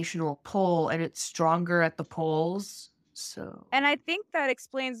gravitational pull, and it's stronger at the poles. So And I think that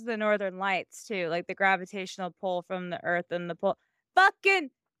explains the northern lights too, like the gravitational pull from the Earth and the pull. Fucking,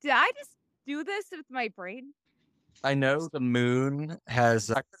 did I just do this with my brain? I know the moon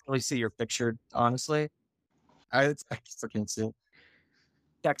has. I can't really see your picture, honestly. I still can't see it.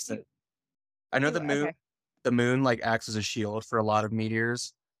 Text it. I know the moon. Okay. The moon like acts as a shield for a lot of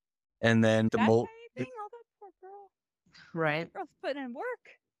meteors, and then the That molt. tiny thing, all that poor girl. right. Girl's putting in work.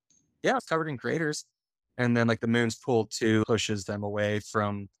 Yeah, it's covered in craters, and then like the moon's pull too pushes them away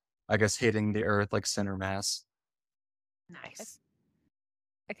from, I guess, hitting the Earth like center mass. Nice.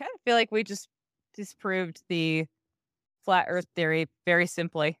 I kind of feel like we just disproved the flat Earth theory very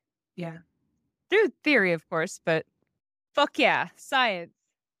simply. Yeah. Through theory, of course, but fuck yeah, science.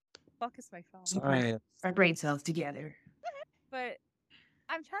 Fuck is my phone? Science. Our brain cells together. But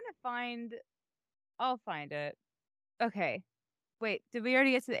I'm trying to find. I'll find it. Okay. Wait, did we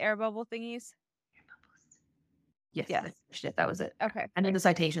already get to the air bubble thingies? Yes. Yeah. Shit, that was it. Okay. And then the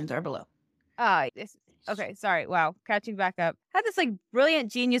citations are below. Okay, sorry. Wow, catching back up. Had this like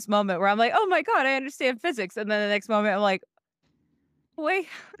brilliant genius moment where I'm like, oh my god, I understand physics, and then the next moment I'm like, wait,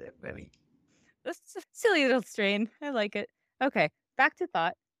 this is a silly little strain. I like it. Okay, back to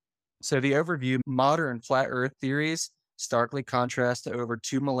thought. So the overview: modern flat Earth theories starkly contrast to over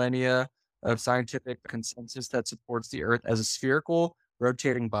 2 millennia of scientific consensus that supports the Earth as a spherical,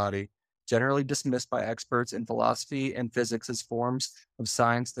 rotating body, generally dismissed by experts in philosophy and physics as forms of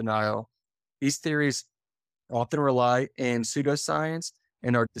science denial. These theories often rely in pseudoscience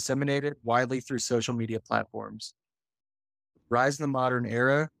and are disseminated widely through social media platforms. Rise in the modern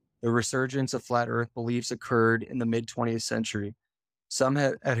era, the resurgence of flat Earth beliefs occurred in the mid 20th century. Some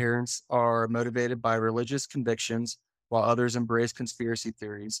adherents are motivated by religious convictions, while others embrace conspiracy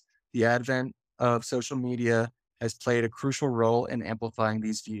theories. The advent of social media has played a crucial role in amplifying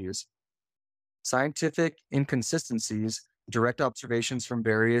these views. Scientific inconsistencies, direct observations from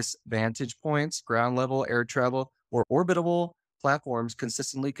various vantage points, ground level, air travel, or orbitable platforms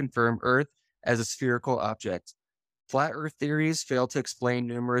consistently confirm Earth as a spherical object. Flat Earth theories fail to explain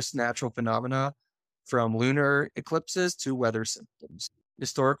numerous natural phenomena, from lunar eclipses to weather symptoms.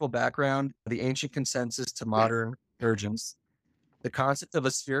 Historical background: the ancient consensus to modern emergence. The concept of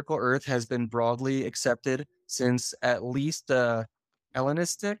a spherical Earth has been broadly accepted since at least the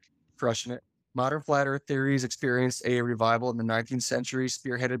Hellenistic, crushing it. Modern flat Earth theories experienced a revival in the 19th century,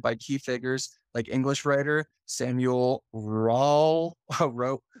 spearheaded by key figures like English writer Samuel Rowbottom.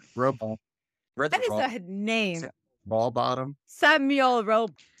 Read That the is a name. Rowbottom. Samuel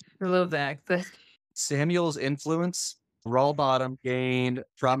Rope. I love that. Samuel's influence. Rowbottom gained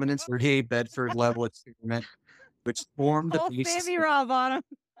prominence for a Bedford level experiment, which formed the Oh, basis. Sammy Rob on him.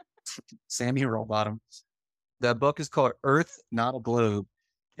 Sammy Rowbottom. The book is called Earth, Not a Globe.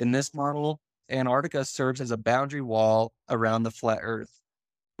 In this model, Antarctica serves as a boundary wall around the flat Earth,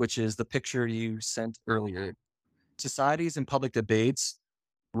 which is the picture you sent earlier. Societies and public debates.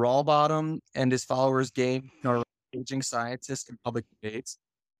 Rowbottom and his followers gained engaging scientists in public debates.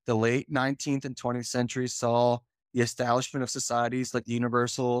 The late 19th and 20th centuries saw the establishment of societies like the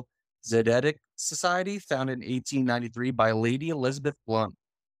Universal Zetetic Society, founded in 1893 by Lady Elizabeth Blunt.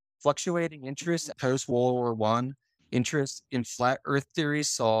 Fluctuating interest post-World War I, interest in flat Earth theories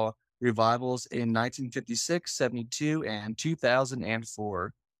saw revivals in 1956, 72, and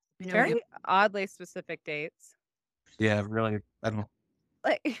 2004. Very oddly specific dates. Yeah, really, I don't know.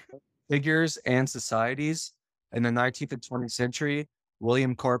 Like, Figures and societies in the 19th and 20th century.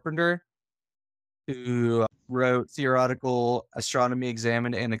 William Carpenter, who wrote Theoretical Astronomy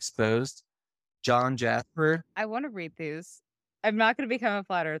Examined and Exposed. John Jasper. I want to read these. I'm not going to become a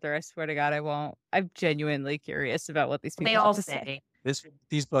flat earther. I swear to God, I won't. I'm genuinely curious about what these people They all have to say. say.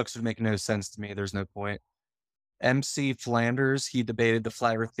 These books would make no sense to me. There's no point. MC Flanders, he debated the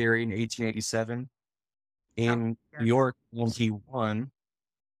flat Earth theory in 1887. In New York, when he won.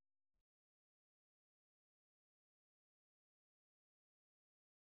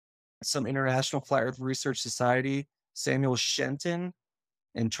 Some International Flat Earth Research Society, Samuel Shenton,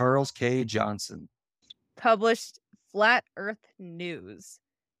 and Charles K. Johnson. Published Flat Earth News.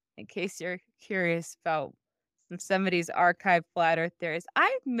 In case you're curious about some 70s archive flat Earth theories.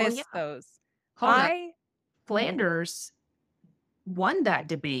 I missed those. Flanders won that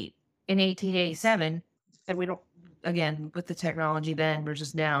debate in 1887. And we don't, again, with the technology then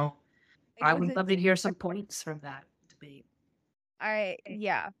versus now, I would love to hear some points from that debate.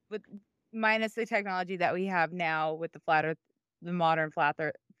 With minus the technology that we have now with the flat Earth, the modern flat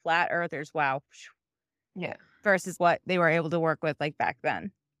earthers, wow. Yeah. Versus what they were able to work with like back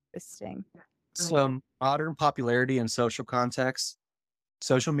then. Interesting. Some modern popularity and social context.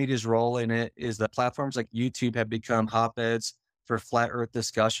 Social media's role in it is that platforms like YouTube have become hotbeds for flat Earth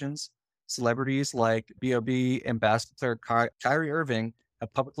discussions. Celebrities like B.O.B. ambassador Kyrie Irving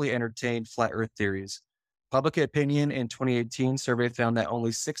have publicly entertained flat Earth theories. Public opinion in 2018 survey found that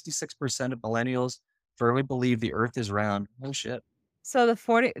only 66% of millennials firmly believe the Earth is round. Oh shit! So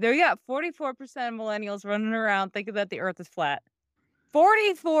 44% of millennials running around thinking that the Earth is flat.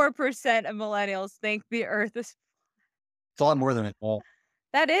 44% of millennials think the Earth is. It's a lot more than it.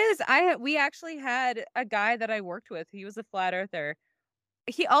 That is, we actually had a guy that I worked with. He was a flat earther.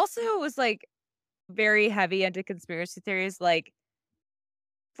 He also was like very heavy into conspiracy theories. Like,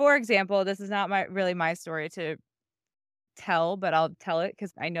 for example, this is not my story to tell, but I'll tell it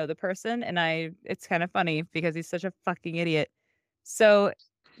because I know the person and it's kind of funny because he's such a fucking idiot. So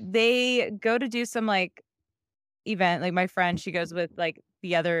they go to do some like event, like my friend, she goes with like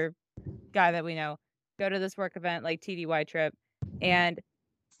the other guy that we know, go to this work event, like TDY trip. And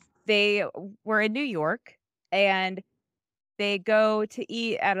they were in New York and they go to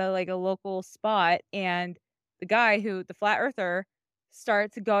eat at a local spot. And the flat earther,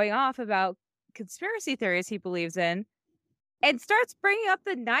 starts going off about conspiracy theories he believes in and starts bringing up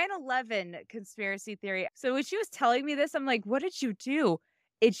the 9/11 conspiracy theory. So when she was telling me this, I'm like, what did you do?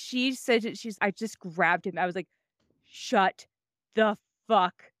 And she said, I just grabbed him. I was like, shut the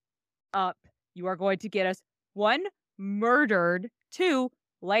fuck up. You are going to get us 1, murdered, 2,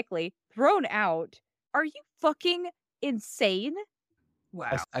 likely thrown out. Are you fucking insane?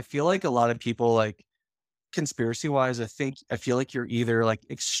 Wow. I feel like a lot of people, like conspiracy wise, I feel like you're either like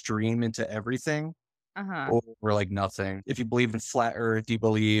extreme into everything or like nothing. If you believe in flat Earth, you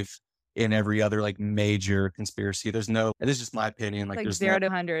believe in every other like major conspiracy. This is just my opinion. Like there's 0 to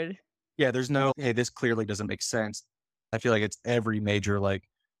 100. Yeah, there's no, hey, this clearly doesn't make sense. I feel like it's every major like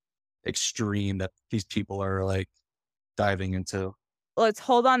extreme that these people are like diving into. Let's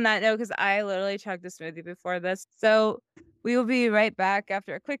hold on that note because I literally chugged a smoothie before this. So we will be right back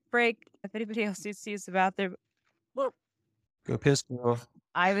after a quick break. If anybody else needs to use the bathroom, Go piss, girl.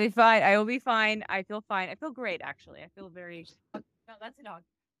 I will be fine. I will be fine. I feel fine. I feel great, actually. I feel very. No, that's a dog.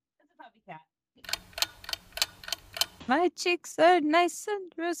 That's a puppy cat. My cheeks are nice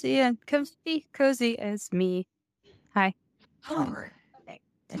and rosy and comfy, cozy as me. Hi.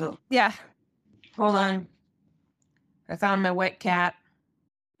 Yeah. Hold on. I found my wet cat.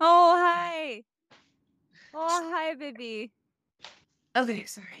 Oh, hi. Oh, hi, baby. Okay,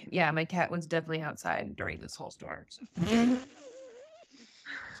 sorry. Yeah, my cat was definitely outside during this whole storm. So.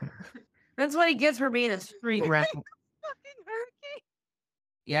 That's what he gets for being a street rat. Fucking hurricane.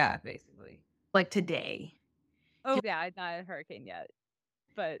 Yeah, basically. Like today. Oh yeah, not a hurricane yet,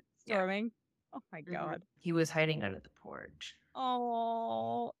 but Yeah. storming. Oh my god. He was hiding under the porch.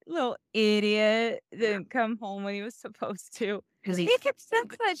 Oh, little idiot didn't come home when he was supposed to. Because They kept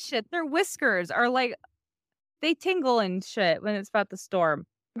sense that shit. Their whiskers are like they tingle and shit when it's about to storm.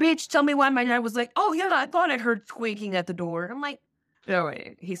 Bitch, tell me why my dad was like, oh yeah, I thought I heard squeaking at the door. I'm like, no,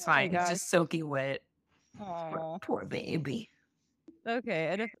 wait, he's fine. He's gosh. just soaking wet. Oh, Poor baby. okay.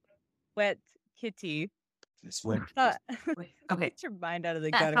 And a wet kitty. This went. Wait, okay. Get your mind out of the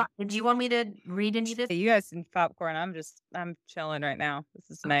gutter. Do you want me to read into this? Hey, you guys can popcorn. I'm chilling right now.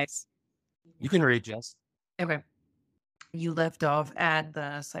 This is nice. You can read, Jess. Okay. You left off at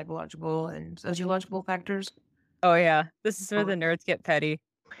the psychological and sociological factors. Oh yeah, this is where the nerds get petty.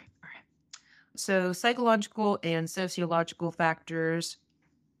 So psychological and sociological factors.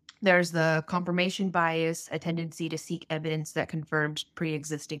 There's the confirmation bias, a tendency to seek evidence that confirms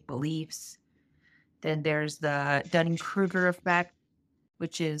pre-existing beliefs. Then there's the Dunning-Kruger effect,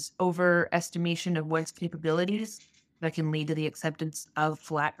 which is overestimation of one's capabilities that can lead to the acceptance of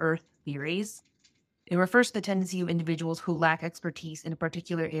flat earth theories. It refers to the tendency of individuals who lack expertise in a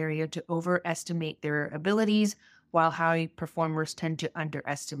particular area to overestimate their abilities, while high performers tend to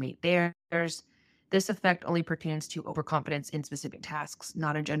underestimate theirs. This effect only pertains to overconfidence in specific tasks,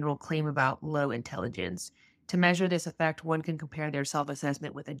 not a general claim about low intelligence. To measure this effect, one can compare their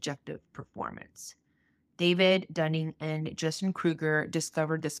self-assessment with objective performance. David Dunning and Justin Kruger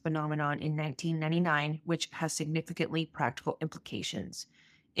discovered this phenomenon in 1999, which has significantly practical implications.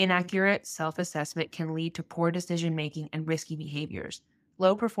 Inaccurate self-assessment can lead to poor decision-making and risky behaviors.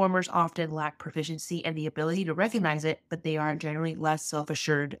 Low performers often lack proficiency and the ability to recognize it, but they are generally less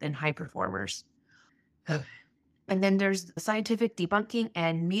self-assured than high performers. And then there's scientific debunking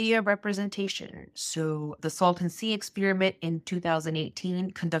and media representation. So the Salton Sea experiment in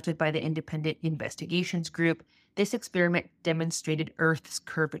 2018, conducted by the Independent Investigations Group, this experiment demonstrated Earth's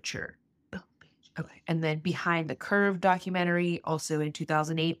curvature. Okay. And then Behind the Curve documentary, also in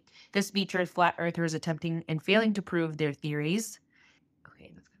 2008, this featured flat earthers attempting and failing to prove their theories.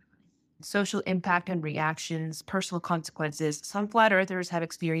 Okay, that's kind of funny. Social impact and reactions, personal consequences. Some flat earthers have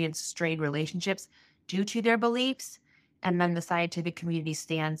experienced strained relationships due to their beliefs, and then the scientific community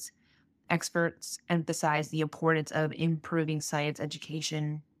stance. Experts emphasize the importance of improving science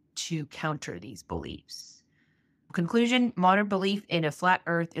education to counter these beliefs. Conclusion, modern belief in a flat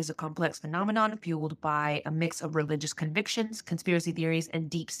earth is a complex phenomenon fueled by a mix of religious convictions, conspiracy theories, and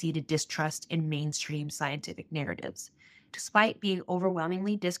deep-seated distrust in mainstream scientific narratives. Despite being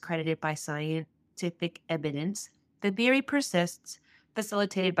overwhelmingly discredited by scientific evidence, the theory persists,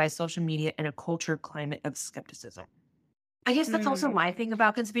 facilitated by social media and a culture climate of skepticism. I guess that's also my thing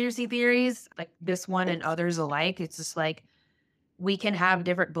about conspiracy theories, like this one and others alike. It's just like, we can have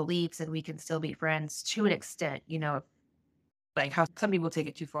different beliefs and we can still be friends to an extent, you know, like how some people take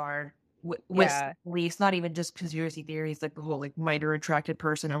it too far with beliefs, not even just conspiracy theories, like the whole like minor attracted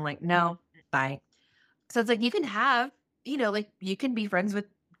person. I'm like, no, bye. So it's like, you can have, you know, like you can be friends with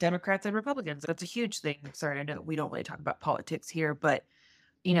Democrats and Republicans. That's a huge thing. Sorry, I know we don't really talk about politics here, but,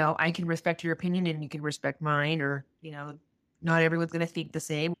 you know, I can respect your opinion and you can respect mine, or, you know, not everyone's going to think the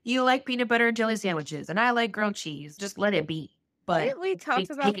same. You like peanut butter and jelly sandwiches and I like grilled cheese. Just let it be. But we talked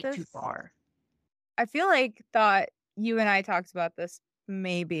they about take this it too far. I feel like thought you and I talked about this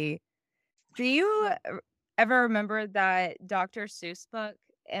maybe. Do you ever remember that Dr. Seuss book?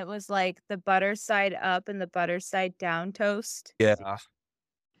 It was like the butter side up and the butter side down toast. Yeah.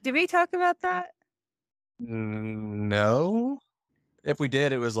 Did we talk about that? No. If we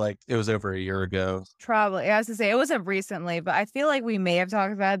did, it was over a year ago. Probably. I was to say it wasn't recently, but I feel like we may have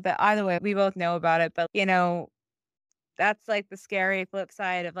talked about it. But either way, we both know about it. But you know, that's like the scary flip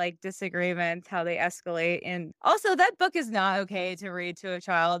side of like disagreements, how they escalate. And also that book is not okay to read to a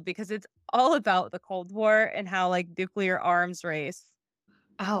child because it's all about the Cold War and how like nuclear arms race.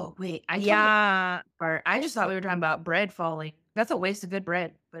 Oh, wait. I just thought we were talking about bread falling. That's a waste of good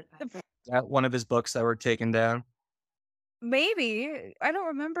bread. But That one of his books that were taken down. Maybe. I don't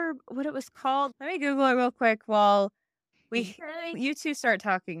remember what it was called. Let me Google it real quick while you two start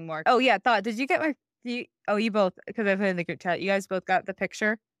talking more. Oh yeah, Thought, did you get my you both, because I put in the group chat, you guys both got the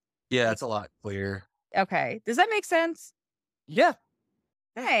picture? Yeah, it's a lot clearer. Okay. Does that make sense? Yeah.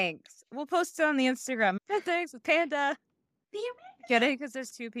 Thanks. We'll post it on the Instagram. Thanks with Panda. Get it? Because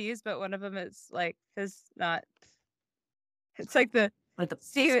there's two P's, but one of them is like, is not. It's like the. like the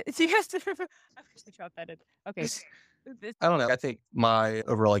See, you guys to. I'm just drop that in. Okay. This- I don't know. I think my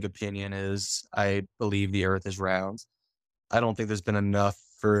overall opinion is I believe the Earth is round. I don't think there's been enough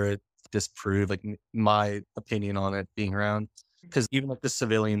for it to disprove my opinion on it being round. Because even the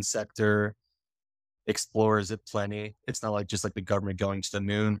civilian sector explores it plenty. It's not just the government going to the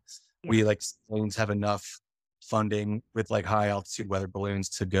moon. Yeah. We civilians have enough funding with high altitude weather balloons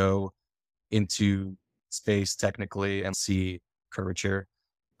to go into space technically and see curvature.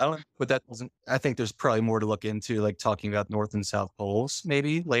 I don't know, but that doesn't. I think there's probably more to look into, talking about North and South poles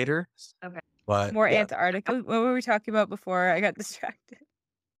maybe later. Okay. But More yeah, Antarctica. What were we talking about before? I got distracted.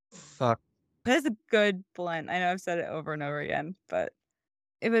 fuck. That's a good blend. I know I've said it over and over again, but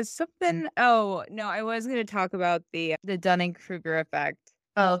it was something. Oh no, I was going to talk about the Dunning-Kruger effect.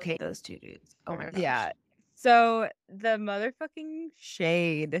 Oh, okay. Those two dudes. Oh my gosh. Yeah. So the motherfucking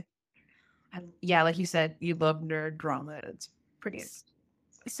shade. Yeah, like you said, you love nerd drama. It's pretty.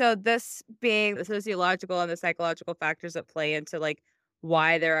 So this being the sociological and the psychological factors that play into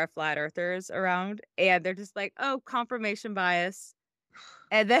why there are flat earthers around, and they're just oh, confirmation bias,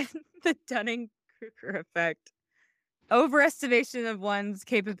 and then the Dunning-Kruger effect, overestimation of one's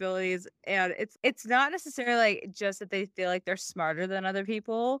capabilities, and it's not necessarily just that they feel like they're smarter than other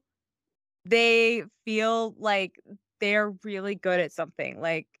people. They feel like they're really good at something.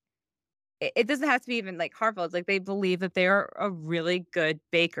 It doesn't have to be even harmful. It's they believe that they are a really good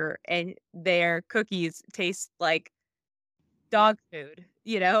baker and their cookies taste like dog food,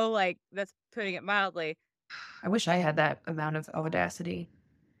 that's putting it mildly. I wish I had that amount of audacity.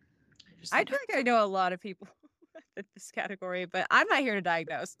 I feel like I know a lot of people in this category, but I'm not here to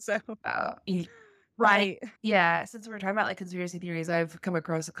diagnose. So, right. Yeah. Since we're talking about conspiracy theories, I've come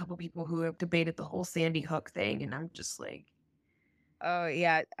across a couple people who have debated the whole Sandy Hook thing, and I'm just like, oh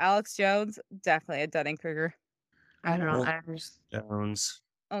yeah, Alex Jones, definitely a Dunning-Kruger. I don't know. Well, I'm just, Jones.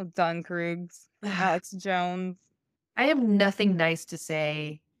 Oh, Dunn-Krugs, Alex Jones. I have nothing nice to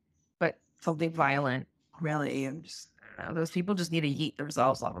say, but something violent. Really, I'm just, I don't know, those people just need to yeet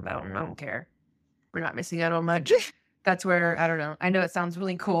themselves off a mountain. I don't care. We're not missing out on much. That's where, I don't know. I know it sounds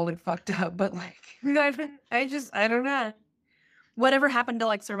really cold and fucked up, but I don't know. Whatever happened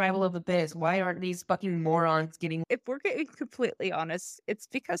to survival of the fittest? Why aren't these fucking morons getting? If we're getting completely honest, it's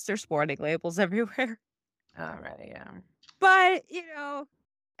because there's warning labels everywhere. Alright, yeah. But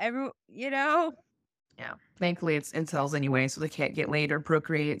Yeah. Thankfully, it's incels anyway, so they can't get laid or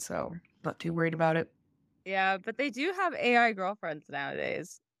procreate, so not too worried about it. yeah, but they do have AI girlfriends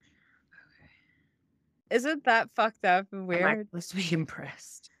nowadays. Isn't that fucked up and weird? I'm supposed to be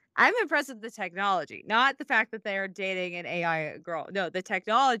impressed. I'm impressed with the technology, not the fact that they are dating an AI girl. No, the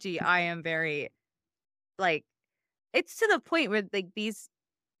technology, I am very it's to the point where these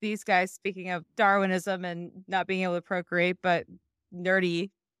guys, speaking of Darwinism and not being able to procreate, but nerdy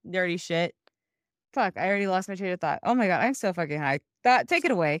shit. Fuck, I already lost my train of thought. Oh my god, I'm so fucking high. Take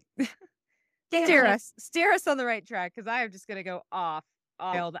it away. Steer us on the right track, because I am just gonna go off.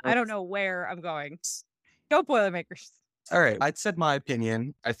 I don't know where I'm going. Go Boilermakers. All right. I said my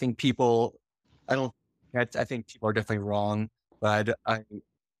opinion. I think people, I think people are definitely wrong, but I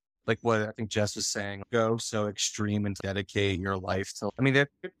like what I think Jess was saying, go so extreme and dedicate your life to, they're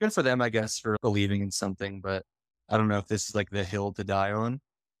good for them, I guess, for believing in something, but I don't know if this is the hill to die on,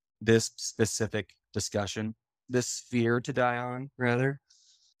 this specific discussion, this sphere to die on, rather.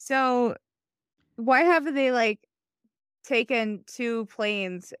 So why haven't they taken two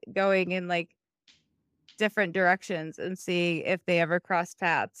planes going in different directions and see if they ever cross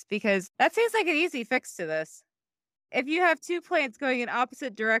paths? Because that seems like an easy fix to this. If you have two planes going in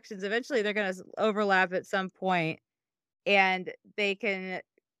opposite directions, eventually they're going to overlap at some point, and they can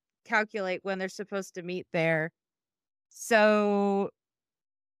calculate when they're supposed to meet there. So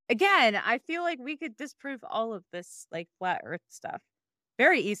again, I feel like we could disprove all of this flat earth stuff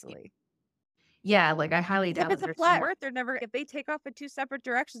very easily. Yeah, I highly doubt If it's a flat earth, if they take off in two separate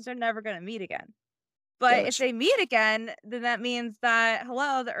directions, they're never going to meet again. But if they meet again, then that means that,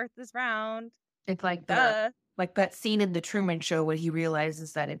 hello, the earth is round. It's like Duh. that scene in the Truman Show when he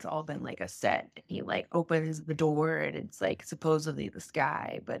realizes that it's all been a set. He opens the door and it's supposedly the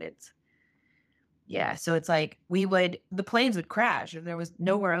sky, but it's, yeah. So it's the planes would crash and there was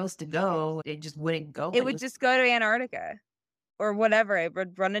nowhere else to go. It just wouldn't go. It would just go to Antarctica or whatever. It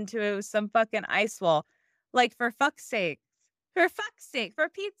would run into some fucking ice wall. For fuck's sake. For fuck's sake. For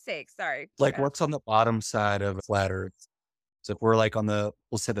Pete's sake. Sorry. What's on the bottom side of flat earth? So if we're on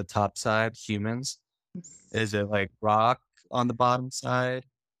we'll say the top side, humans, is it rock on the bottom side?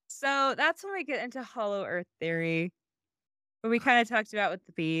 So that's when we get into hollow earth theory, what we kind of talked about with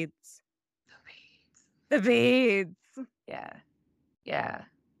the beads. The beads. Yeah. Yeah.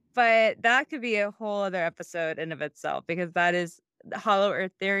 But that could be a whole other episode in of itself because that is the hollow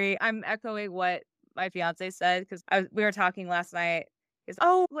earth theory. I'm echoing what my fiance said because we were talking last night. He's,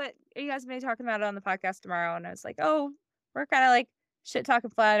 oh, what are you guys going to be talking about on the podcast tomorrow? And I was like, oh, we're kind of like shit talking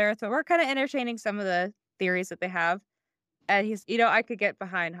flat earth, but we're kind of entertaining some of the theories that they have. And he's, I could get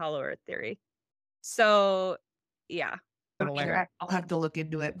behind hollow earth theory. So, yeah. Okay, I'll have to look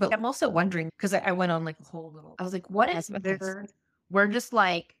into it. But I'm also wondering because I went on like a whole little. I was like, what if we're just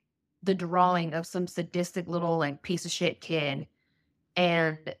like the drawing of some sadistic little like piece of shit kid,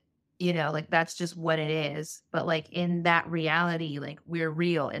 and like that's just what it is. But like in that reality, like we're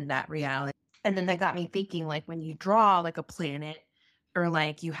real in that reality. And then that got me thinking, like when you draw like a planet, or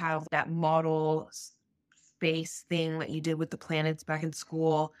like you have that model space thing that you did with the planets back in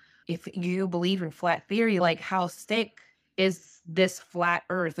school. If you believe in flat theory, like how thick is this flat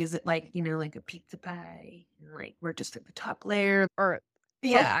earth? Is it like, like a pizza pie? Like we're just at the top layer? Or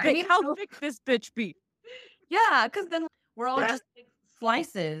Yeah. I mean, how thick this bitch be? Yeah, because then we're all just like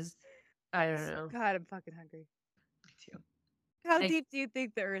slices. I don't know. God, I'm fucking hungry. How deep do you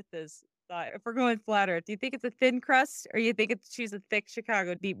think the earth is? If we're going flat earth, do you think it's a thin crust or you think she's a thick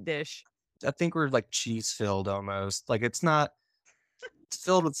Chicago deep dish? I think we're like cheese filled almost. Like it's not. It's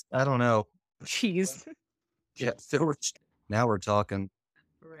filled with, I don't know. Cheese. Yeah, filled with. Now we're talking.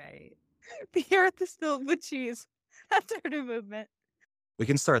 Right. The earth is filled with cheese. That's our new movement. We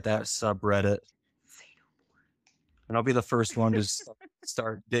can start that subreddit. And I'll be the first one to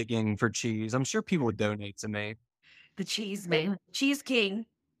start digging for cheese. I'm sure people would donate to me. The cheese man. Cheese king.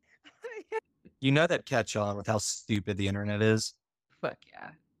 You know that catch on with how stupid the internet is. Fuck yeah.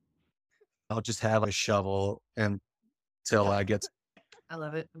 I'll just have a shovel until I get. I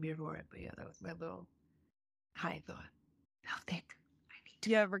love it. I'm here for it. But yeah, that was my little high thought. How thick? I need to.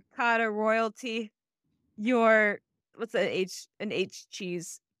 Yeah, ricotta royalty. Your what's an H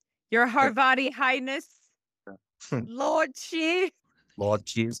cheese? Your Harvadi Highness, Lord Cheese. Lord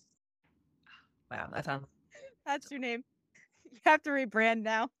cheese. Wow, That's your name. You have to rebrand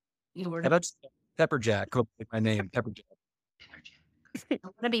now. How about just Pepper Jack? Come up with my name, Pepper Jack. I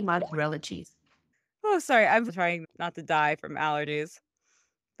want to be mozzarella cheese. Oh, sorry. I'm trying not to die from allergies.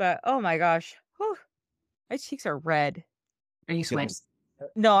 But oh my gosh. Whew. My cheeks are red. Are you sweating?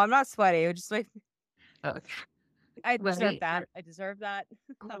 No, I'm not sweaty. It just like Okay. I deserve that. I deserve that.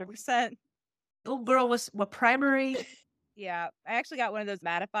 100%. Little girl was what primary? Yeah. I actually got one of those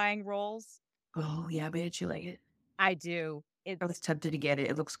mattifying rolls. Oh yeah, bitch, you like it? I do. I was tempted to get it.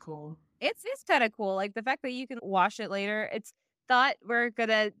 It looks cool. It's kind of cool. Like the fact that you can wash it later. It's thought we're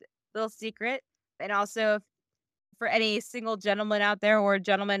gonna little secret. And also for any single gentleman out there or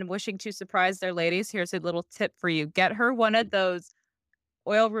gentleman wishing to surprise their ladies, here's a little tip for you. Get her one of those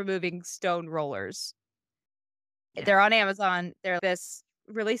oil removing stone rollers. Yeah. They're on Amazon. They're this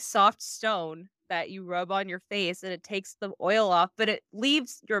really soft stone that you rub on your face and it takes the oil off, but it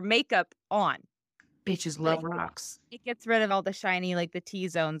leaves your makeup on. Bitches love rocks. It gets rid of all the shiny, like the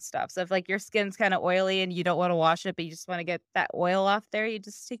T-zone stuff. So if like your skin's kind of oily and you don't want to wash it, but you just want to get that oil off there, you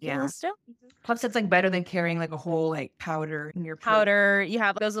just take your little stone. Plus, it's like better than carrying like a whole like powder in your powder. You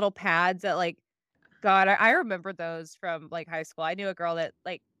have those little pads that like, God, I remember those from like high school. I knew a girl that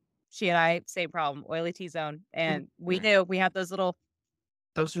like, she and I, same problem, oily T-zone. And we knew we had those little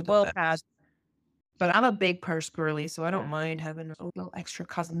those are the oil best. pads. But I'm a big purse girly, so I don't mind having a little extra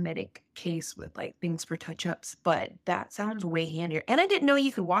cosmetic case with like things for touch-ups. But that sounds way handier. And I didn't know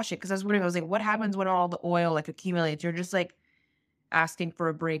you could wash it because I was wondering, I was like, what happens when all the oil like accumulates? You're just like asking for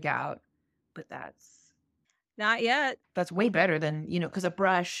a breakout. But that's not yet. That's way better than, because a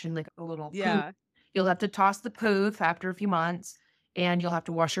brush and like a little poof, you'll have to toss the poof after a few months and you'll have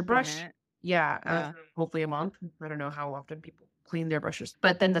to wash your brush. Yeah. Hopefully a month. I don't know how often people clean their brushes.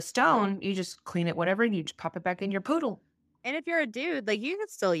 But then the stone, you just clean it, whatever, and you just pop it back in your poodle. And if you're a dude, like you can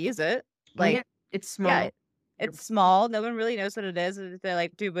still use it. Like it's small. Yeah, it's small. No one really knows what it is. And if they're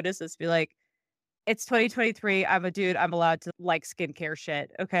like, dude, what is this? Be like, it's 2023. I'm a dude. I'm allowed to like skincare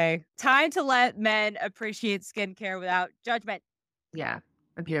shit. Okay. Time to let men appreciate skincare without judgment. Yeah.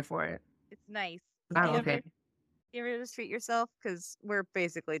 I'm here for it. It's nice. Okay. You ever just treat yourself? Because we're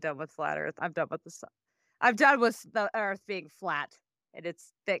basically done with flat earth. I'm done with I'm done with the earth being flat and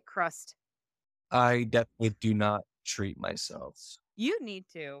its thick crust. I definitely do not treat myself. You need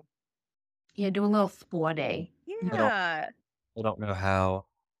to. Yeah, do a little spa day. Yeah. I don't know how.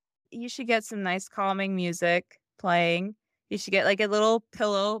 You should get some nice calming music playing. You should get like a little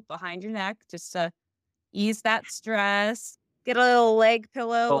pillow behind your neck just to ease that stress. Get a little leg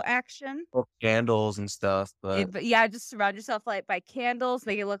pillow action. Candles and stuff, but yeah, just surround yourself like by candles.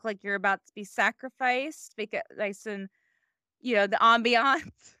 Make it look like you're about to be sacrificed. Make it nice and the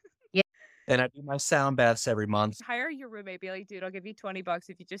ambiance. And I do my sound baths every month. Hire your roommate. Be like, dude, I'll give you $20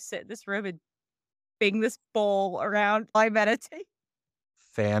 if you just sit in this room and bing this bowl around while I meditate.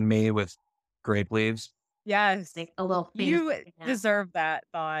 Fan me with grape leaves. Yes. Like a little You fancy nap. deserve that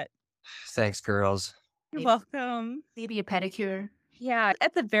thought. Thanks, girls. You're Maybe- welcome. Maybe a pedicure. Yeah,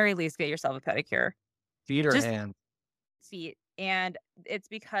 at the very least, get yourself a pedicure. Feet or Just- hand? Feet. And it's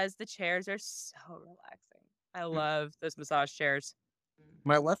because the chairs are so relaxing. I love those massage chairs.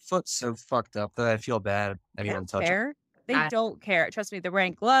 My left foot's so fucked up that I feel bad. They Anyone don't touch it? care. They I- don't care. Trust me, they're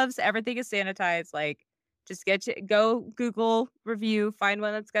wearing gloves. Everything is sanitized. Like, just go Google review, find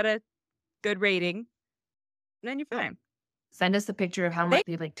one that's got a good rating, and then you're fine. Send us a picture of how much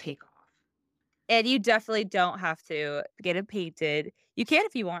they like take off. And you definitely don't have to get it painted. You can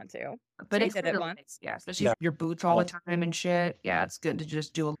if you want to. But They it's did good it to, once. like, yeah, especially Yeah. your boots all the time and shit. Yeah, it's good to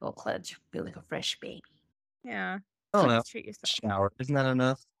just do a little cleanse. Feel like a fresh baby. Yeah. I don't know. Like, treat yourself. Shower. Isn't that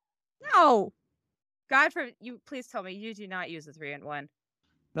enough? No. God for you. Please tell me you do not use a 3-in-1.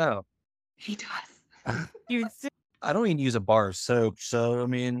 No. He does. You I don't even use a bar of soap. So, I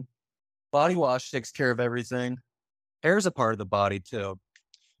mean, body wash takes care of everything. Hair's a part of the body, too.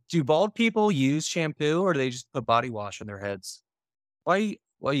 Do bald people use shampoo or do they just put body wash on their heads? Why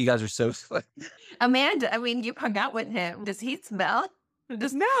you guys are so... Amanda, I mean, you hung out with him. Does he smell?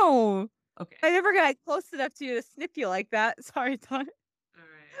 Does no. Okay. I never got close enough to you to snip you like that. Sorry, Don. All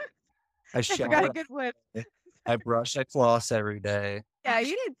right. I I forgot a shower. good whip. I brush. I floss every day. Yeah,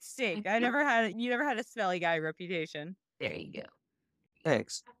 you didn't stink. You never had a smelly guy reputation. There you go.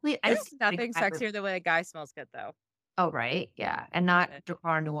 Thanks. I There's just think nothing I would- sexier than when a guy smells good, though. Oh, right. Yeah. And not Okay.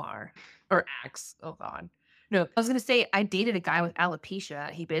 Dracar Noir or Axe. Oh, God. No, I was going to say, I dated a guy with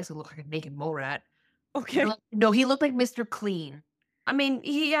alopecia. He basically looked like a naked mole rat. Okay. No, he looked like Mr. Clean. I mean,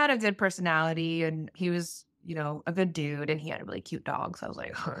 he had a good personality and he was, a good dude and he had a really cute dog. So I was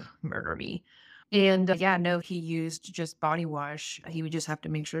like, murder me. And yeah, no, he used just body wash. He would just have to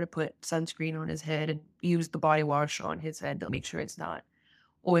make sure to put sunscreen on his head and use the body wash on his head to make sure it's not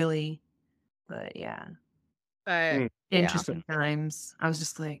oily. But yeah, But interesting times. I was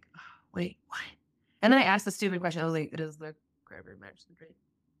just like, "Oh, wait, what? And then I asked the stupid question. I was like, does the Kraber match the drink?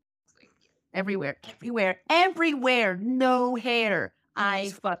 Everywhere, no hair. I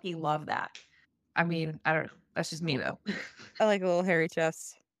fucking love that. I mean, I don't know. That's just me though. I like a little hairy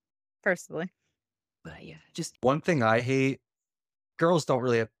chest, personally. But yeah, just One thing I hate, girls don't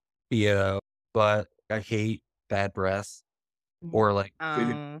really have BO, but I hate bad breath or like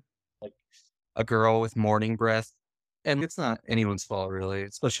a girl with morning breath. And it's not anyone's fault really,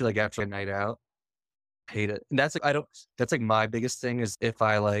 especially like after a night out. Hate it. And that's that's like my biggest thing is if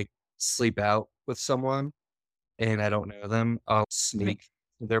I like sleep out with someone and I don't know them, I'll sneak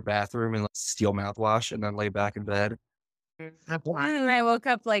to their bathroom and like, steal mouthwash and then lay back in bed. And I woke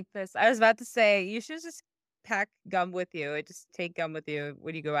up like this. I was about to say, you should just pack gum with you. Just take gum with you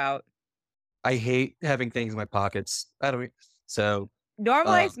when you go out. I hate having things in my pockets. So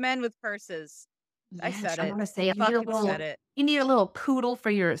Normalize men with purses. I Yes, said I it. want to say you need, Fucking said it. you need a little poodle for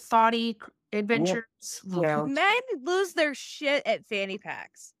your thoughty adventures. Yeah. Men lose their shit at fanny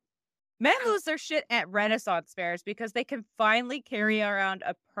packs. Men lose their shit at Renaissance fairs because they can finally carry around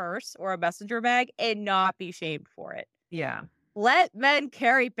a purse or a messenger bag and not be shamed for it. Yeah. Let men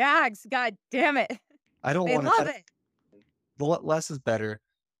carry bags. God damn it. I don't They want love to. it. The less is better.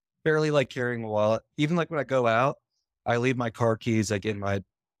 Barely like carrying a wallet. Even like when I go out, I leave my car keys like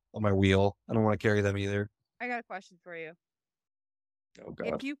on my wheel. I don't want to carry them either. I got a question for you. Oh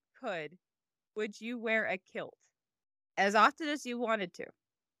If you could, would you wear a kilt as often as you wanted to?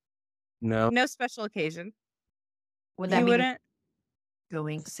 No. No special occasion. Would that You mean wouldn't?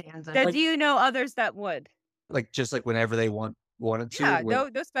 going sans? Do you know others that would? Like just like whenever they wanted to. Yeah,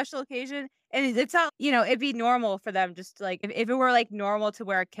 when- no special occasion. And it's not, it'd be normal for them just to, like, if it were like normal to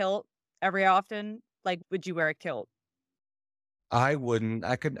wear a kilt every often, like, would you wear a kilt? I wouldn't.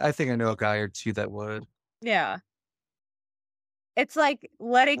 I think I know a guy or two that would. Yeah. It's like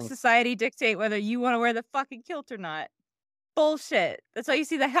letting Oh. society dictate whether you want to wear the fucking kilt or not. Bullshit. That's why you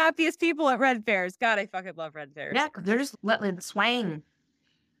see the happiest people at Red Fairs. God, I fucking love Red Fairs. Yeah, 'cause they're just letting it swing.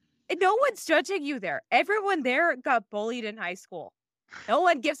 And no one's judging you there. Everyone there got bullied in high school. No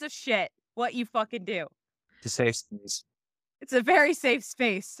one gives a shit what you fucking do. To save space. It's a very safe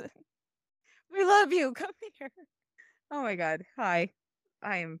space. We love you. Come here. Oh my God. Hi.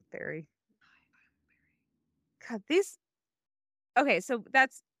 I am Barry. God, these. Okay, so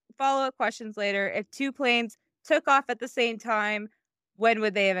that's follow-up questions later. If two planes took off at the same time, when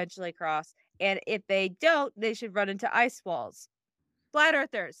would they eventually cross? And if they don't, they should run into ice walls. Flat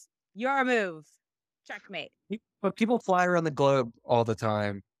earthers, your move. Checkmate. But people fly around the globe all the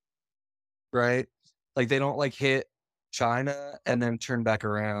time. right? Like they don't like hit China and then turn back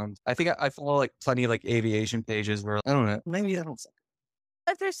around. I think I follow like plenty of like aviation pages where I don't know. Maybe I don't.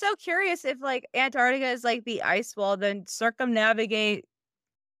 If they're so curious if like Antarctica is like the ice wall, then circumnavigate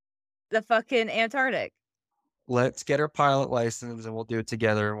the fucking Antarctic. Let's get our pilot license and we'll do it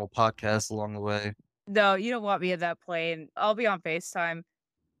together and we'll podcast along the way. No, you don't want me in that plane. I'll be on FaceTime.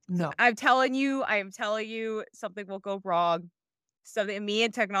 No. I am telling you, something will go wrong. Something, me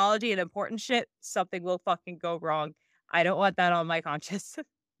and technology and important shit, something will fucking go wrong. I don't want that on my conscience.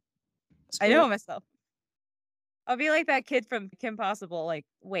 I know myself. I'll be like that kid from Kim Possible, like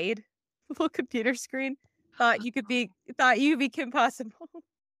Wade, little computer screen. Thought you'd be Kim Possible.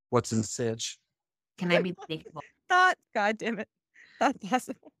 What's in Sitch? Can I be thankful? God damn it. Thought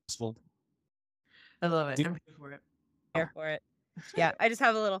possible. I love it. Dude. I'm here for it. Here for it. Yeah, I just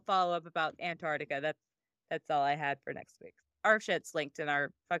have a little follow up about Antarctica. That's all I had for next week. Our shit's linked in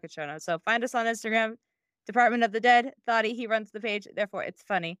our fucking show notes. So find us on Instagram, Department of the Dead. Thoughty, he runs the page. Therefore, it's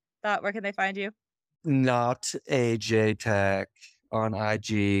funny. Thought, where can they find you? Not AJ Tech on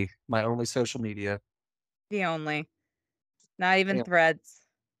IG, my only social media. The only. Not even Yeah. Threads.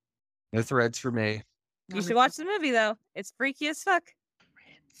 No threads for me. You should watch the movie though. It's freaky as fuck.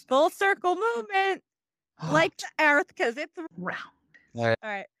 Full circle movement. Like the earth, because it's round. all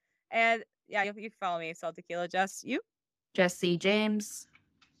right. And yeah, you can follow me, Salt Tequila Jess. You? Jesse James.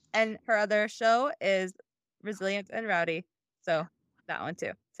 And her other show is Resilient and Rowdy. So that one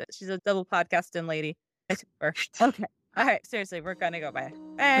too. So she's a double podcasting lady. Okay. All right. Seriously, we're gonna go. Bye.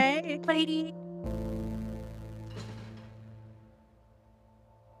 Bye. Bye.